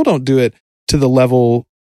 but they still don't do it to the level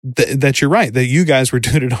that you're right, that you guys were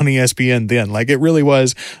doing it on ESPN then. Like, it really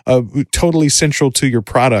was totally central to your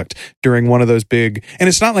product during one of those big, and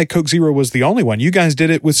it's not like Coke Zero was the only one. You guys did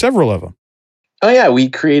it with several of them. Oh yeah, we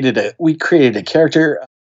created a character.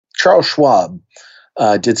 Charles Schwab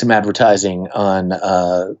did some advertising on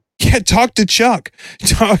Talk to Chuck.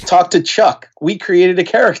 Talk to Chuck. We created a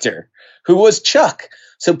character who was Chuck,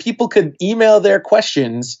 so people could email their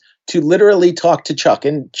questions to literally talk to Chuck.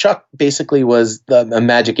 And Chuck basically was the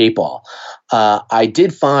magic 8-ball. I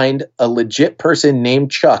did find a legit person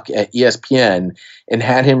named Chuck at ESPN and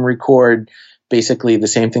had him record basically the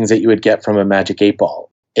same things that you would get from a magic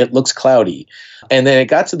 8-ball. It looks cloudy. And then it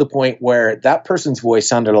got to the point where that person's voice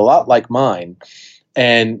sounded a lot like mine.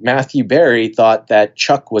 And Matthew Berry thought that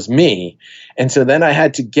Chuck was me. And so then I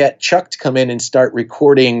had to get Chuck to come in and start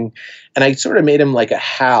recording. And I sort of made him like a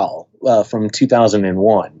Hal from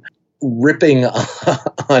 2001, ripping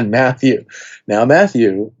on Matthew. Now,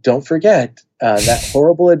 Matthew, don't forget that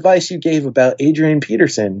horrible advice you gave about Adrian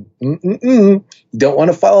Peterson. You don't want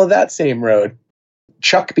to follow that same road.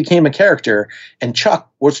 Chuck became a character, and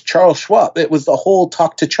Chuck was Charles Schwab. It was the whole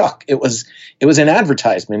Talk to Chuck. It was an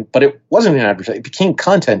advertisement, but it wasn't an advertisement. It became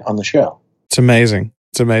content on the show. It's amazing.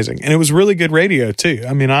 It's amazing. And it was really good radio too.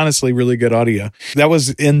 I mean, honestly, really good audio. That was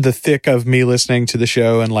in the thick of me listening to the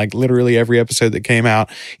show and like literally every episode that came out.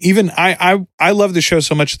 Even I love the show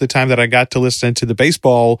so much at the time that I got to listen to the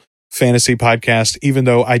baseball fantasy podcast, even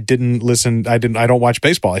though I don't watch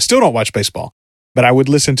baseball. I still don't watch baseball, but I would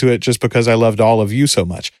listen to it just because I loved all of you so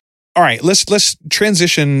much. All right, let's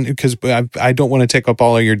transition because I don't want to take up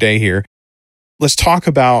all of your day here. Let's talk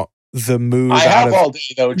about the move. I have all day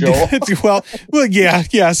though, Joel. well,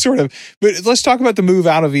 yeah, sort of. But let's talk about the move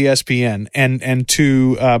out of ESPN and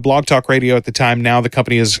to Blog Talk Radio at the time. Now the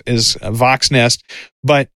company is VoxNest.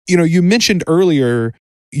 But you mentioned earlier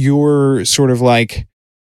your sort of like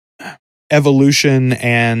evolution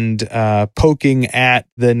and poking at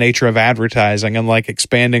the nature of advertising and like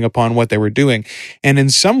expanding upon what they were doing. And in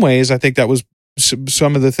some ways, I think that was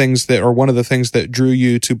some of the things that, or one of the things that drew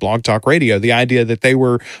you to Blog Talk Radio, the idea that they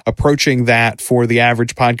were approaching that for the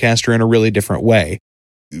average podcaster in a really different way.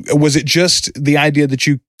 Was it just the idea that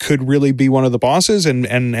you could really be one of the bosses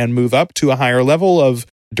and move up to a higher level of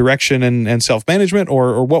direction and self-management,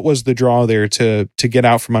 or what was the draw there to get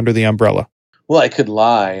out from under the umbrella? Well, I could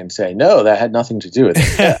lie and say, no, that had nothing to do with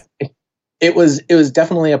it. It was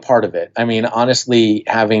definitely a part of it. I mean, honestly,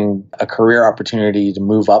 having a career opportunity to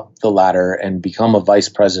move up the ladder and become a vice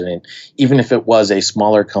president, even if it was a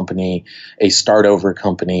smaller company, a start over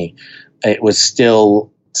company, it was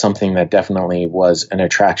still something that definitely was an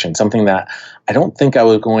attraction, something that I don't think I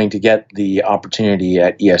was going to get the opportunity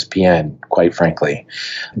at ESPN, quite frankly,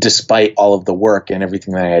 despite all of the work and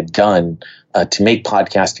everything that I had done to make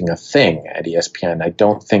podcasting a thing at ESPN. I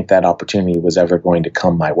don't think that opportunity was ever going to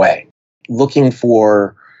come my way. Looking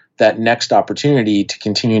for that next opportunity to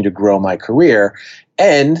continue to grow my career.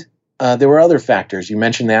 And there were other factors. You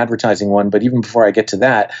mentioned the advertising one, but even before I get to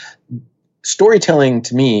that, storytelling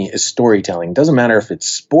to me is storytelling. Doesn't matter if it's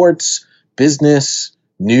sports, business,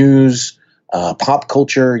 news, pop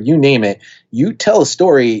culture, you name it. You tell a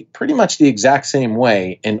story pretty much the exact same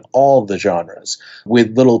way in all the genres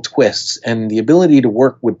with little twists, and the ability to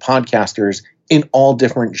work with podcasters in all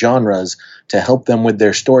different genres to help them with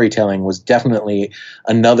their storytelling was definitely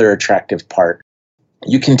another attractive part.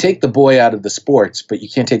 You can take the boy out of the sports, but you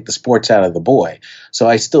can't take the sports out of the boy. So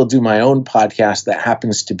I still do my own podcast that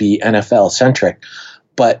happens to be NFL centric,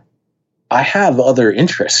 but I have other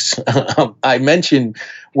interests. I mentioned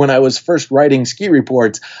when I was first writing ski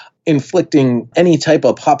reports, inflicting any type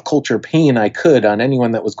of pop culture pain I could on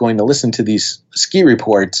anyone that was going to listen to these ski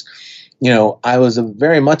reports. I was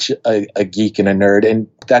very much a geek and a nerd, and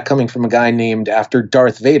that coming from a guy named after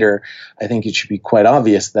Darth Vader, I think it should be quite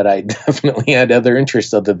obvious that I definitely had other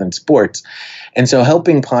interests other than sports. And so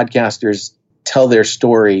helping podcasters tell their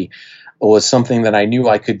story was something that I knew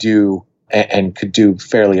I could do and could do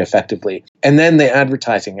fairly effectively. And then the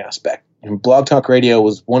advertising aspect. And Blog Talk Radio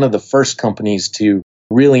was one of the first companies to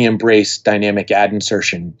really embrace dynamic ad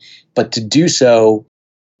insertion, but to do so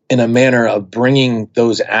in a manner of bringing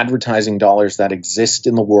those advertising dollars that exist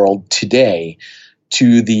in the world today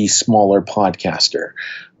to the smaller podcaster.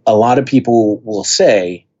 A lot of people will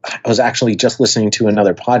say, I was actually just listening to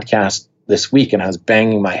another podcast this week and I was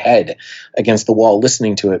banging my head against the wall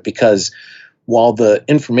listening to it, because while the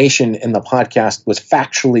information in the podcast was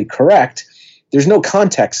factually correct, there's no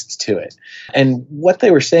context to it. And what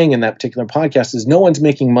they were saying in that particular podcast is no one's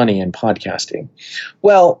making money in podcasting.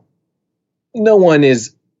 Well, no one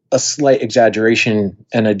is a slight exaggeration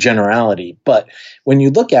and a generality. But when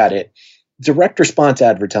you look at it, direct response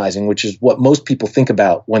advertising, which is what most people think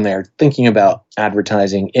about when they're thinking about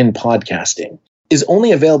advertising in podcasting, is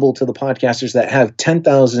only available to the podcasters that have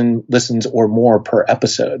 10,000 listens or more per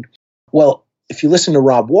episode. Well, if you listen to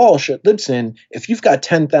Rob Walsh at Libsyn, if you've got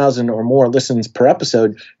 10,000 or more listens per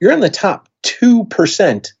episode, you're in the top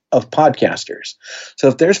 2% of podcasters. So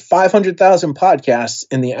if there's 500,000 podcasts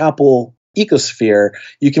in the Apple ecosphere,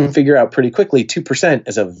 you can figure out pretty quickly 2%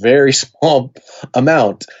 is a very small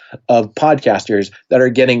amount of podcasters that are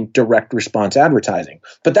getting direct response advertising.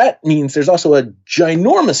 But that means there's also a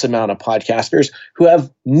ginormous amount of podcasters who have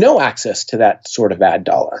no access to that sort of ad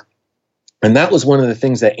dollar. And that was one of the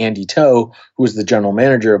things that Andy Toe, who was the general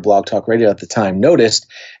manager of Blog Talk Radio at the time, noticed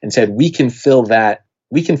and said, we can fill that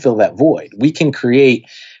void. We can create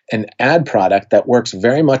an ad product that works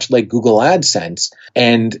very much like Google AdSense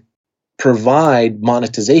and provide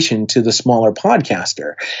monetization to the smaller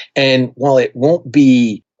podcaster. And while it won't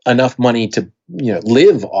be enough money to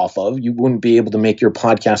live off of. You wouldn't be able to make your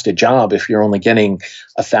podcast a job if you're only getting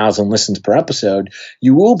 1,000 listens per episode.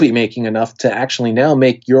 You will be making enough to actually now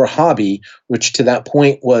make your hobby, which to that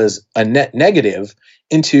point was a net negative,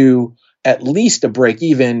 into at least a break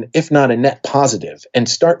even, if not a net positive, and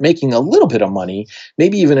start making a little bit of money,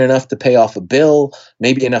 maybe even enough to pay off a bill,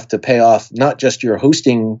 maybe enough to pay off not just your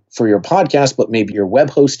hosting for your podcast, but maybe your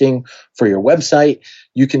web hosting for your website.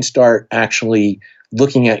 You can start actually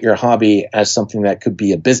looking at your hobby as something that could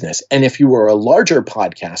be a business. And if you were a larger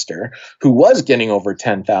podcaster who was getting over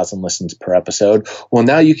 10,000 listens per episode, well,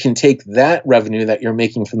 now you can take that revenue that you're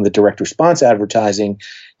making from the direct response advertising,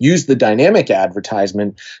 use the dynamic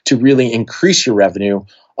advertisement to really increase your revenue.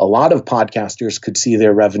 A lot of podcasters could see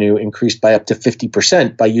their revenue increased by up to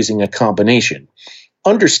 50% by using a combination.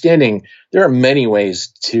 Understanding there are many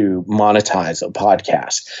ways to monetize a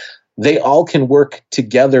podcast. They all can work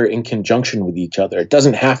together in conjunction with each other. It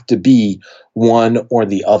doesn't have to be one or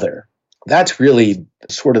the other. That's really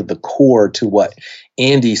sort of the core to what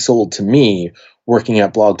Andy sold to me working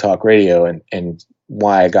at Blog Talk Radio, and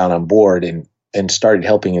why I got on board and started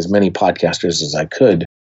helping as many podcasters as I could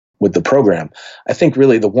with the program. I think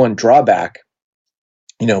really the one drawback,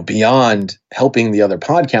 beyond helping the other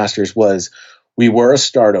podcasters, was we were a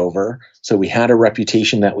start over. So we had a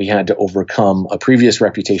reputation that we had to overcome, a previous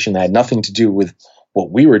reputation that had nothing to do with what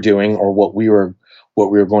we were doing or what we were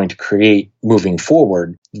going to create moving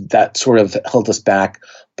forward. That sort of held us back,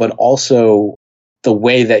 but also the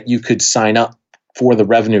way that you could sign up for the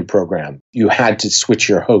revenue program. You had to switch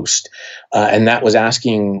your host. And that was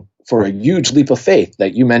asking for a huge leap of faith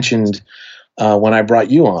that you mentioned when I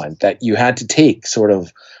brought you on, that you had to take sort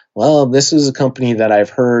of, well, this is a company that I've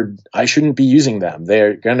heard I shouldn't be using them.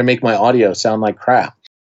 They're going to make my audio sound like crap.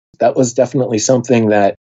 That was definitely something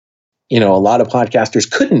that, a lot of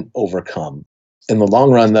podcasters couldn't overcome. In the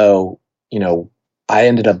long run, though, I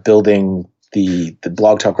ended up building the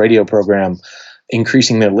Blog Talk Radio program,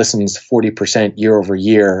 increasing their listens 40% year over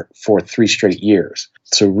year for 3 straight years.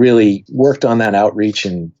 So really worked on that outreach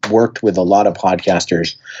and worked with a lot of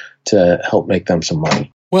podcasters to help make them some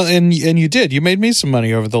money. Well, and you did. You made me some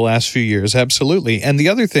money over the last few years, absolutely. And the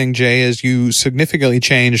other thing, Jay, is you significantly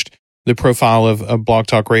changed the profile of Blog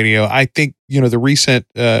Talk Radio. I think, the recent,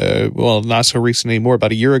 not so recent anymore,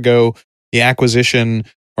 about a year ago, the acquisition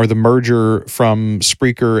or the merger from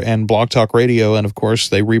Spreaker and Blog Talk Radio, and of course,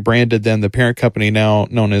 they rebranded them, the parent company now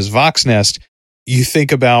known as Voxnest. You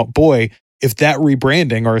think about, boy, if that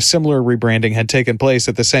rebranding or a similar rebranding had taken place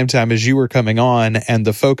at the same time as you were coming on and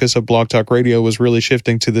the focus of Blog Talk Radio was really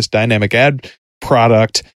shifting to this dynamic ad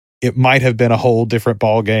product, it might have been a whole different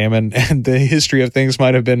ballgame, and the history of things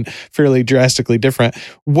might have been fairly drastically different.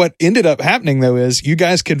 What ended up happening, though, is you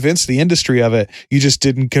guys convinced the industry of it. You just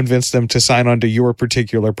didn't convince them to sign on to your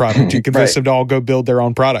particular product. You convinced them to all go build their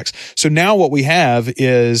own products. So now what we have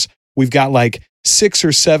is we've got like 6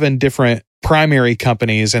 or 7 different primary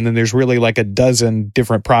companies, and then there's really like a dozen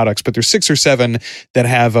different products, but there's 6 or 7 that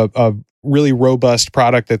have a really robust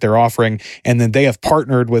product that they're offering. And then they have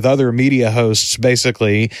partnered with other media hosts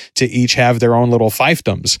basically to each have their own little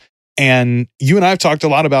fiefdoms. And you and I have talked a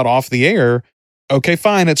lot about off the air. Okay,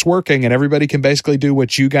 fine, it's working. And everybody can basically do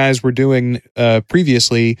what you guys were doing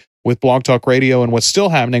previously with Blog Talk Radio, and what's still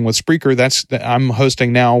happening with Spreaker. I'm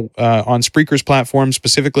hosting now on Spreaker's platform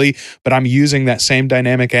specifically, but I'm using that same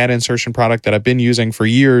dynamic ad insertion product that I've been using for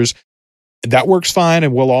years. That works fine,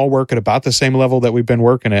 and we'll all work at about the same level that we've been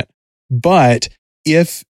working at. But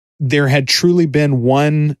if there had truly been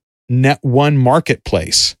one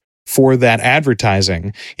marketplace for that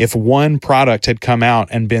advertising, if one product had come out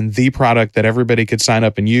and been the product that everybody could sign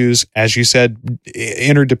up and use, as you said,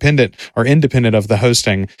 interdependent or independent of the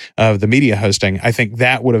hosting, of the media hosting, I think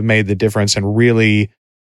that would have made the difference and really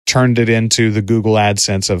turned it into the Google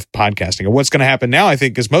AdSense of podcasting. And what's going to happen now, I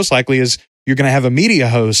think, is most likely is you're going to have a media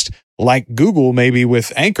host like Google, maybe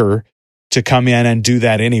with Anchor, to come in and do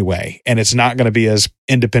that anyway. And it's not going to be as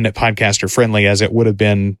independent podcaster friendly as it would have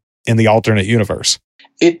been in the alternate universe.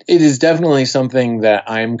 It is definitely something that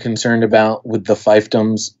I'm concerned about with the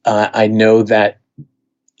fiefdoms. I know that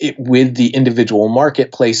with the individual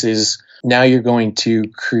marketplaces, now you're going to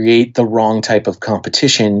create the wrong type of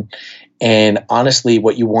competition. And honestly,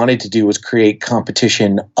 what you wanted to do was create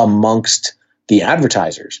competition amongst the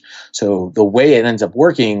advertisers. So the way it ends up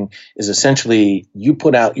working is essentially you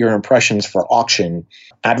put out your impressions for auction.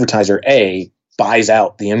 Advertiser A buys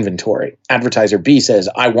out the inventory. Advertiser B says,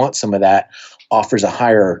 I want some of that, offers a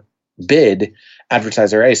higher bid.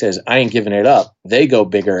 Advertiser A says, I ain't giving it up. They go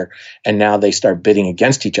bigger, and now they start bidding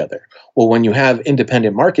against each other. Well, when you have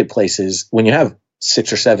independent marketplaces, when you have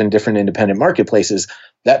 6 or 7 different independent marketplaces,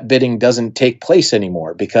 that bidding doesn't take place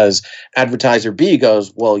anymore because advertiser B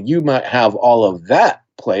goes, well, you might have all of that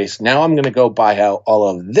place. Now I'm going to go buy out all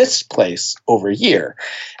of this place over here.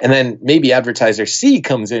 And then maybe advertiser C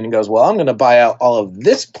comes in and goes, well, I'm going to buy out all of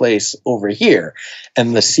this place over here.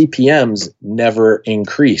 And the CPMs never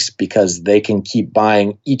increase because they can keep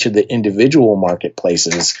buying each of the individual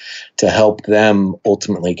marketplaces to help them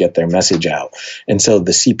ultimately get their message out. And so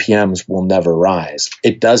the CPMs will never rise.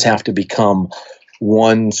 It does have to become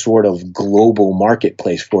one sort of global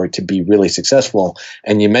marketplace for it to be really successful.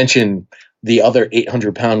 And you mentioned the other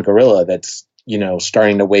 800-pound gorilla that's,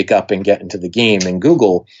 starting to wake up and get into the game in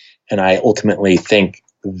Google. And I ultimately think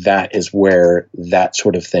that is where that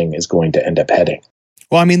sort of thing is going to end up heading.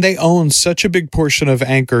 Well, I mean, they own such a big portion of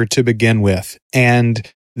Anchor to begin with,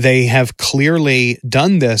 and they have clearly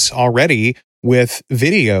done this already with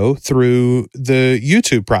video through the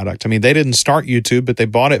YouTube product. I mean, they didn't start YouTube, but they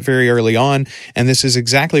bought it very early on. And this is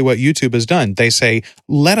exactly what YouTube has done. They say,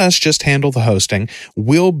 let us just handle the hosting.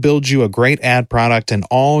 We'll build you a great ad product, and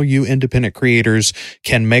all you independent creators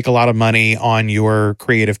can make a lot of money on your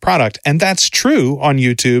creative product. And that's true on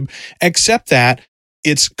YouTube, except that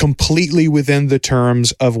it's completely within the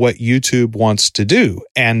terms of what YouTube wants to do.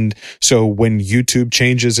 And so when YouTube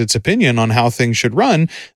changes its opinion on how things should run,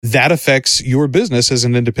 that affects your business as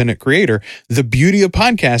an independent creator. The beauty of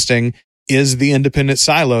podcasting is the independent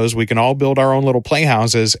silos. We can all build our own little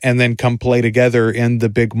playhouses and then come play together in the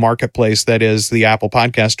big marketplace that is the Apple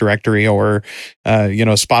Podcast Directory or,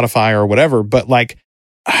 Spotify or whatever. But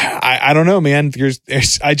I don't know, man.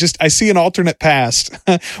 I see an alternate past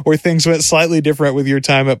where things went slightly different with your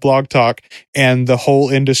time at Blog Talk, and the whole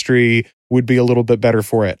industry would be a little bit better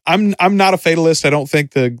for it. I'm not a fatalist. I don't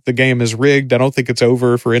think the game is rigged. I don't think it's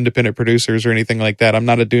over for independent producers or anything like that. I'm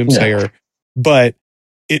not a doomsayer, but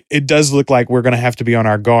it does look like we're going to have to be on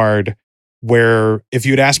our guard. Where if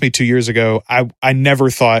you'd asked me 2 years ago, I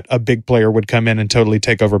never thought a big player would come in and totally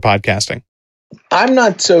take over podcasting. I'm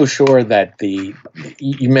not so sure that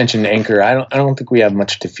you mentioned Anchor. I don't think we have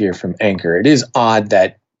much to fear from Anchor. It is odd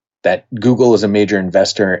that Google is a major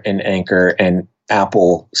investor in Anchor, and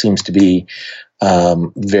Apple seems to be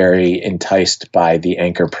very enticed by the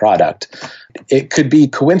Anchor product. It could be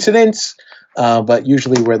coincidence, but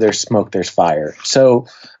usually where there's smoke, there's fire. So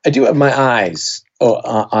I do have my eyes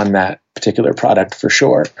on that particular product for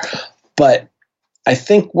sure. But I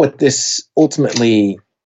think what this ultimately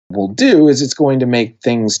will do is it's going to make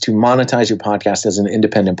things to monetize your podcast as an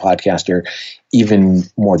independent podcaster even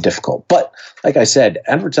more difficult. But like I said,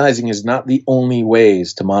 advertising is not the only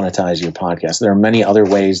ways to monetize your podcast. There are many other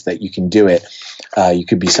ways that you can do it. You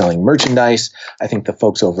could be selling merchandise. I think the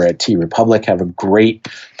folks over at T Republic have a great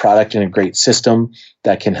product and a great system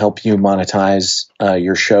that can help you monetize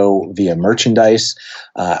your show via merchandise.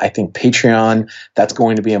 I think Patreon, that's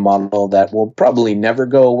going to be a model that will probably never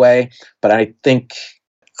go away. But I think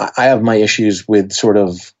I have my issues with sort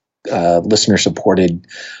of listener-supported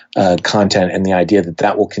content and the idea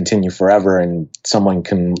that will continue forever and someone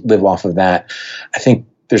can live off of that. I think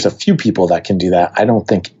there's a few people that can do that. I don't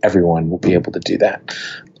think everyone will be able to do that.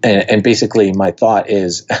 And basically, my thought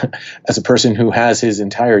is, as a person who has his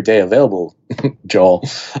entire day available, Joel,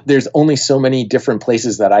 there's only so many different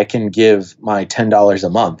places that I can give my $10 a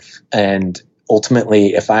month. And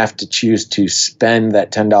ultimately, if I have to choose to spend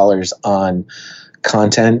that $10 on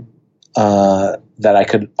content that I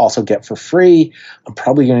could also get for free, I'm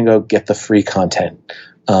probably going to go get the free content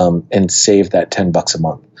and save that $10 a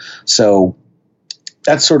month. So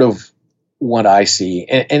that's sort of what I see.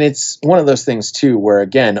 And it's one of those things too, where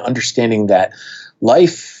again, understanding that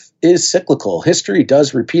life is cyclical. History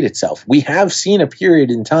does repeat itself. We have seen a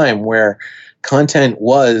period in time where content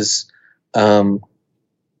was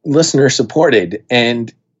listener supported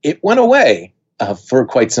and it went away for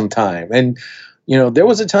quite some time. And there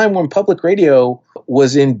was a time when public radio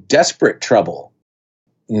was in desperate trouble,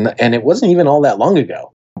 and it wasn't even all that long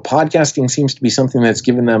ago. Podcasting seems to be something that's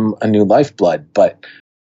given them a new lifeblood, but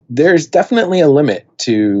there's definitely a limit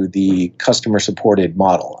to the customer-supported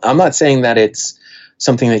model. I'm not saying that it's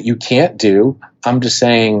something that you can't do. I'm just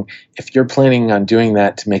saying if you're planning on doing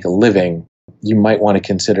that to make a living, you might want to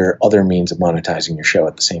consider other means of monetizing your show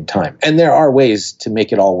at the same time. And there are ways to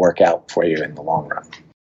make it all work out for you in the long run.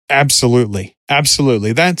 Absolutely.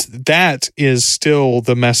 Absolutely. That is still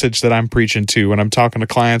the message that I'm preaching to when I'm talking to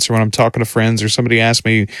clients or when I'm talking to friends or somebody asks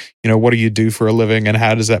me, what do you do for a living and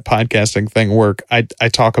how does that podcasting thing work? I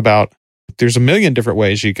talk about there's a million different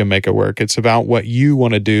ways you can make it work. It's about what you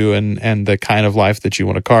want to do and the kind of life that you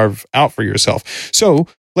want to carve out for yourself. So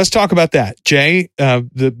let's talk about that. Jay,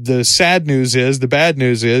 the sad news is, the bad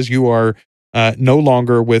news is you are no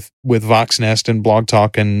longer with Voxnest and Blog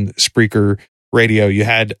Talk and Spreaker Radio. You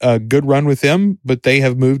had a good run with them, but they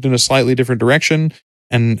have moved in a slightly different direction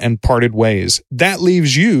and parted ways. That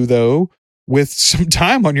leaves you, though, with some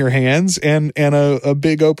time on your hands and a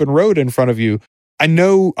big open road in front of you. I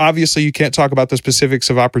know, obviously, you can't talk about the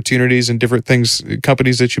specifics of opportunities and different things,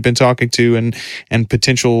 companies that you've been talking to and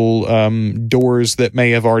potential doors that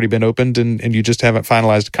may have already been opened and you just haven't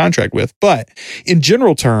finalized a contract with. But in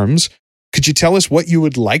general terms, could you tell us what you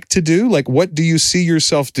would like to do? Like, what do you see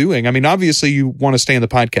yourself doing? I mean, obviously, you want to stay in the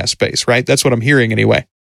podcast space, right? That's what I'm hearing anyway.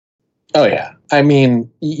 Oh, yeah. I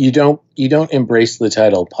mean, you don't embrace the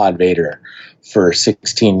title Pod Vader for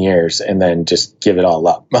 16 years and then just give it all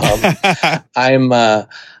up.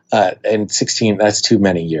 And 16, that's too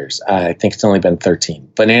many years. I think it's only been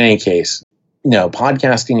 13. But in any case, no,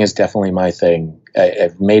 podcasting is definitely my thing.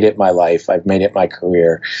 I've made it my life. I've made it my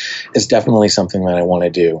career. It's definitely something that I want to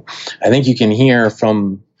do. I think you can hear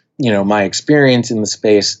from, my experience in the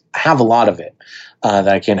space. I have a lot of it. That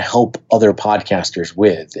I can help other podcasters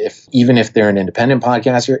with. Even if they're an independent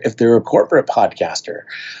podcaster, if they're a corporate podcaster,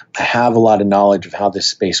 I have a lot of knowledge of how this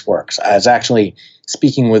space works. I was actually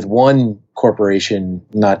speaking with one corporation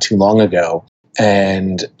not too long ago,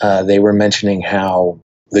 and they were mentioning how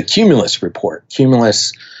the Cumulus report.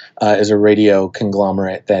 Cumulus is a radio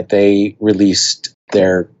conglomerate that they released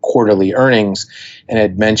their quarterly earnings and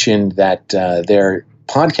had mentioned that their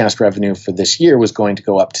podcast revenue for this year was going to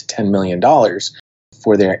go up to $10 million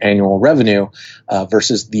for their annual revenue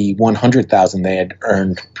versus the $100,000 they had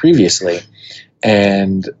earned previously.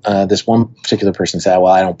 And this one particular person said,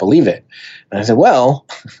 well, I don't believe it. And I said, well,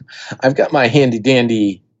 I've got my handy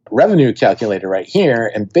dandy revenue calculator right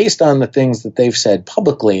here. And based on the things that they've said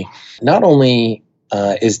publicly, not only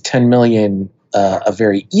is 10 million a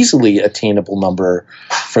very easily attainable number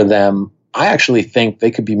for them, I actually think they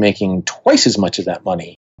could be making twice as much of that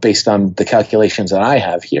money based on the calculations that I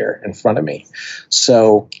have here in front of me.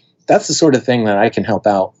 So that's the sort of thing that I can help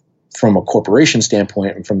out from a corporation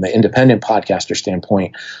standpoint and from the independent podcaster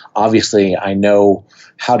standpoint. Obviously, I know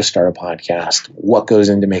how to start a podcast, what goes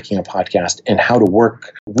into making a podcast, and how to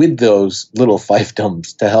work with those little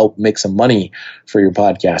fiefdoms to help make some money for your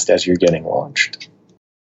podcast as you're getting launched.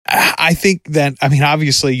 I think that,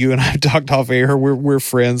 obviously you and I have talked off air. We're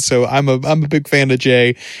friends, so I'm a big fan of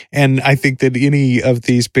Jay, and I think that any of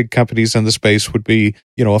these big companies in the space would be,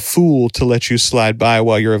 a fool to let you slide by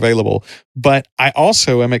while you're available. But I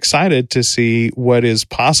also am excited to see what is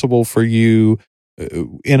possible for you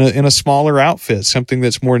in a smaller outfit, something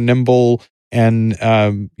that's more nimble and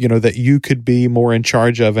that you could be more in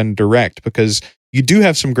charge of and direct, because you do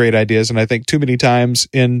have some great ideas, and I think too many times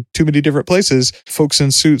in too many different places, folks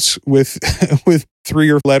in suits with with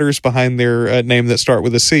 3 or letters behind their name that start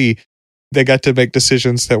with a C, they got to make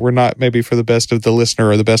decisions that were not maybe for the best of the listener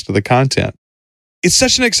or the best of the content. It's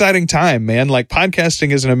such an exciting time, man. Like,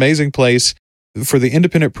 podcasting is an amazing place. For the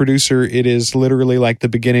independent producer, it is literally like the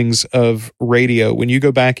beginnings of radio. When you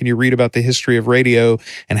go back and you read about the history of radio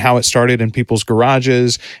and how it started in people's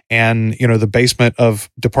garages and, the basement of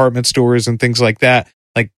department stores and things like that,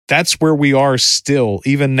 like, that's where we are still,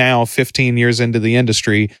 even now, 15 years into the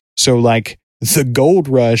industry. So, like, the gold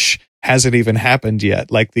rush hasn't even happened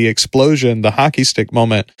yet. Like, the explosion, the hockey stick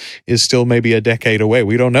moment is still maybe a decade away.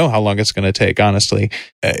 We don't know how long it's going to take, honestly.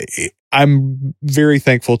 I'm very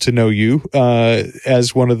thankful to know you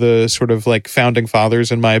as one of the sort of like founding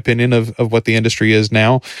fathers, in my opinion, of what the industry is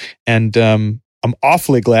now. And I'm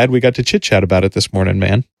awfully glad we got to chit chat about it this morning,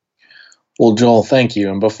 man. Well, Joel, thank you.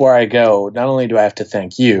 And before I go, not only do I have to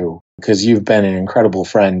thank you, because you've been an incredible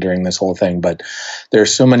friend during this whole thing, but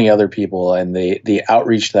there's so many other people, and the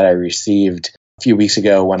outreach that I received a few weeks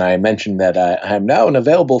ago when I mentioned that I'm now an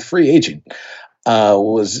available free agent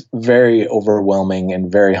was very overwhelming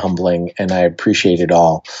and very humbling, and I appreciate it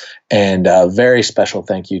all. And a very special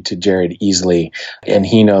thank you to Jared Easley, and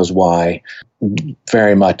he knows why.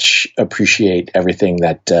 Very much appreciate everything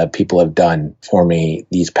that people have done for me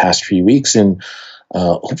these past few weeks, and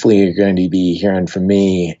hopefully you're going to be hearing from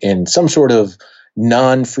me in some sort of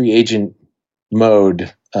non-free agent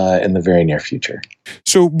mode in the very near future.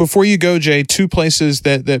 So before you go, Jay, 2 places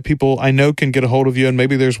that people I know can get a hold of you, and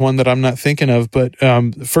maybe there's one that I'm not thinking of, but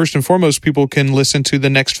first and foremost, people can listen to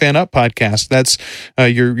the Next Fan Up podcast. That's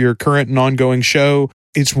your current and ongoing show.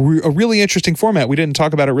 It's a really interesting format. We didn't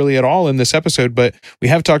talk about it really at all in this episode, but we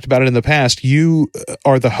have talked about it in the past. You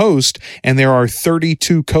are the host, and there are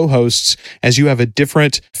 32 co-hosts, as you have a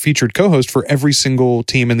different featured co-host for every single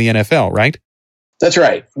team in the NFL, right? That's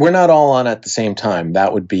right. We're not all on at the same time.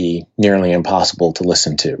 That would be nearly impossible to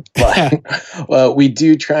listen to. But we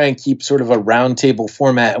do try and keep sort of a roundtable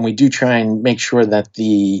format, and we do try and make sure that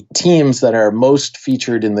the teams that are most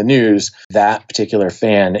featured in the news, that particular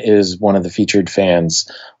fan is one of the featured fans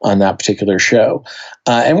on that particular show.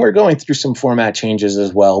 And we're going through some format changes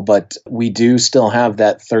as well, but we do still have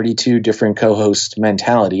that 32 different co-host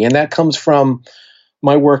mentality. And that comes from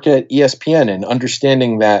my work at ESPN and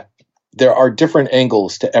understanding that there are different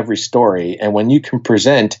angles to every story. And when you can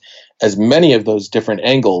present as many of those different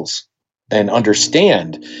angles and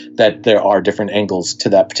understand that there are different angles to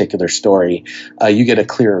that particular story, you get a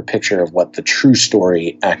clearer picture of what the true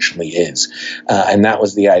story actually is. And that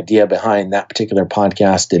was the idea behind that particular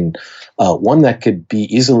podcast, and one that could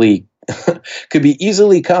be easily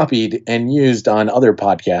copied and used on other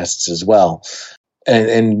podcasts as well.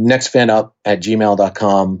 And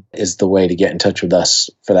nextfanup@gmail.com is the way to get in touch with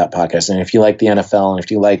us for that podcast. And if you like the NFL and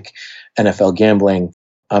if you like NFL gambling,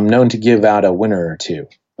 I'm known to give out a winner or two,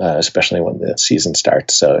 especially when the season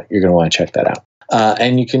starts. So you're going to want to check that out.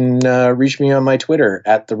 And you can reach me on my Twitter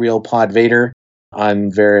 @TheRealPodVader.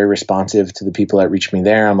 I'm very responsive to the people that reach me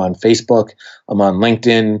there. I'm on Facebook. I'm on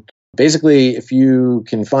LinkedIn. Basically, if you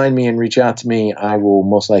can find me and reach out to me, I will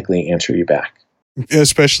most likely answer you back.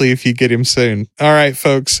 Especially if you get him soon. All right,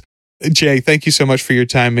 folks. Jay, thank you so much for your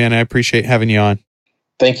time, man. I appreciate having you on.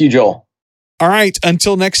 Thank you, Joel. All right.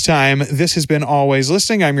 Until next time, this has been Always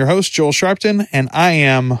Listening. I'm your host, Joel Sharpton, and I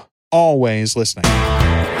am always listening.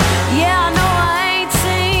 Yeah, I know I ain't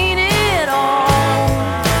seen it all,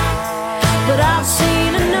 but I've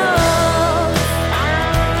seen enough.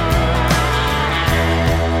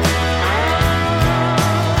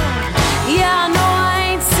 Yeah, I know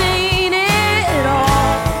I ain't seen it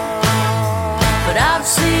all, but I've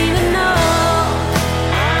seen enough.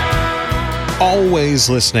 Always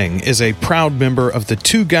Listening is a proud member of the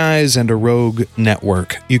Two Guys and a Rogue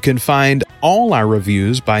network. You can find all our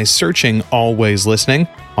reviews by searching Always Listening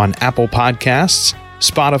on Apple Podcasts,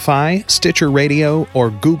 Spotify, Stitcher Radio, or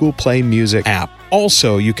Google Play Music app.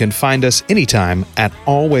 Also, you can find us anytime at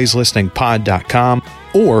alwayslisteningpod.com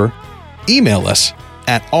or email us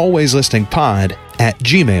at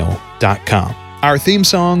alwayslisteningpod@gmail.com. Our theme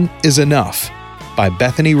song is Enough by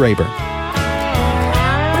Bethany Rayburn. When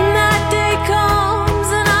that day comes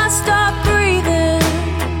and I stop breathing,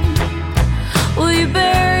 will you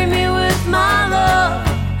bury me with my love?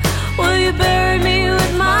 Will you bury me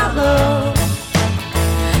with my love?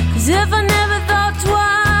 'Cause if I never thought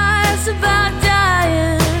twice about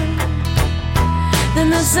dying, then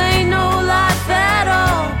this ain't no life at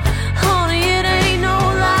all. Honey, it ain't no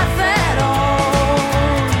life at all.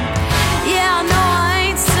 Yeah, I know I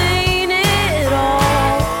ain't seen it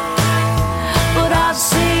all, but I've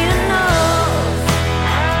seen enough.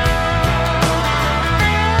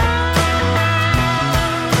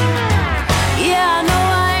 Yeah, I know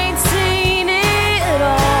I ain't seen it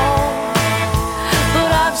all,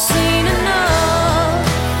 but I've seen enough.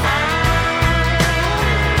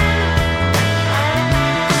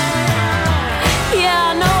 Yeah,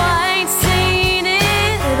 I know I ain't seen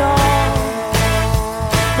it all,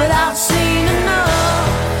 but I've seen enough.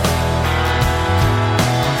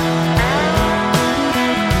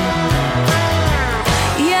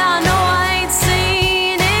 Yeah, I know I ain't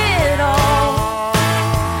seen it all,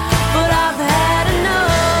 but I've had enough.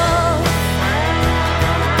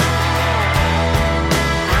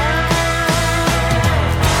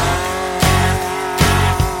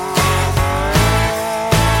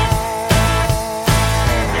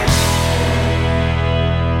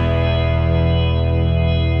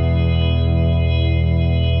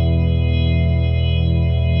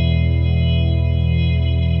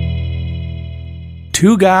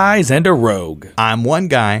 Two Guys and a Rogue. I'm one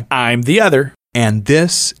guy, I'm the other. and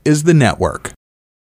this is the network.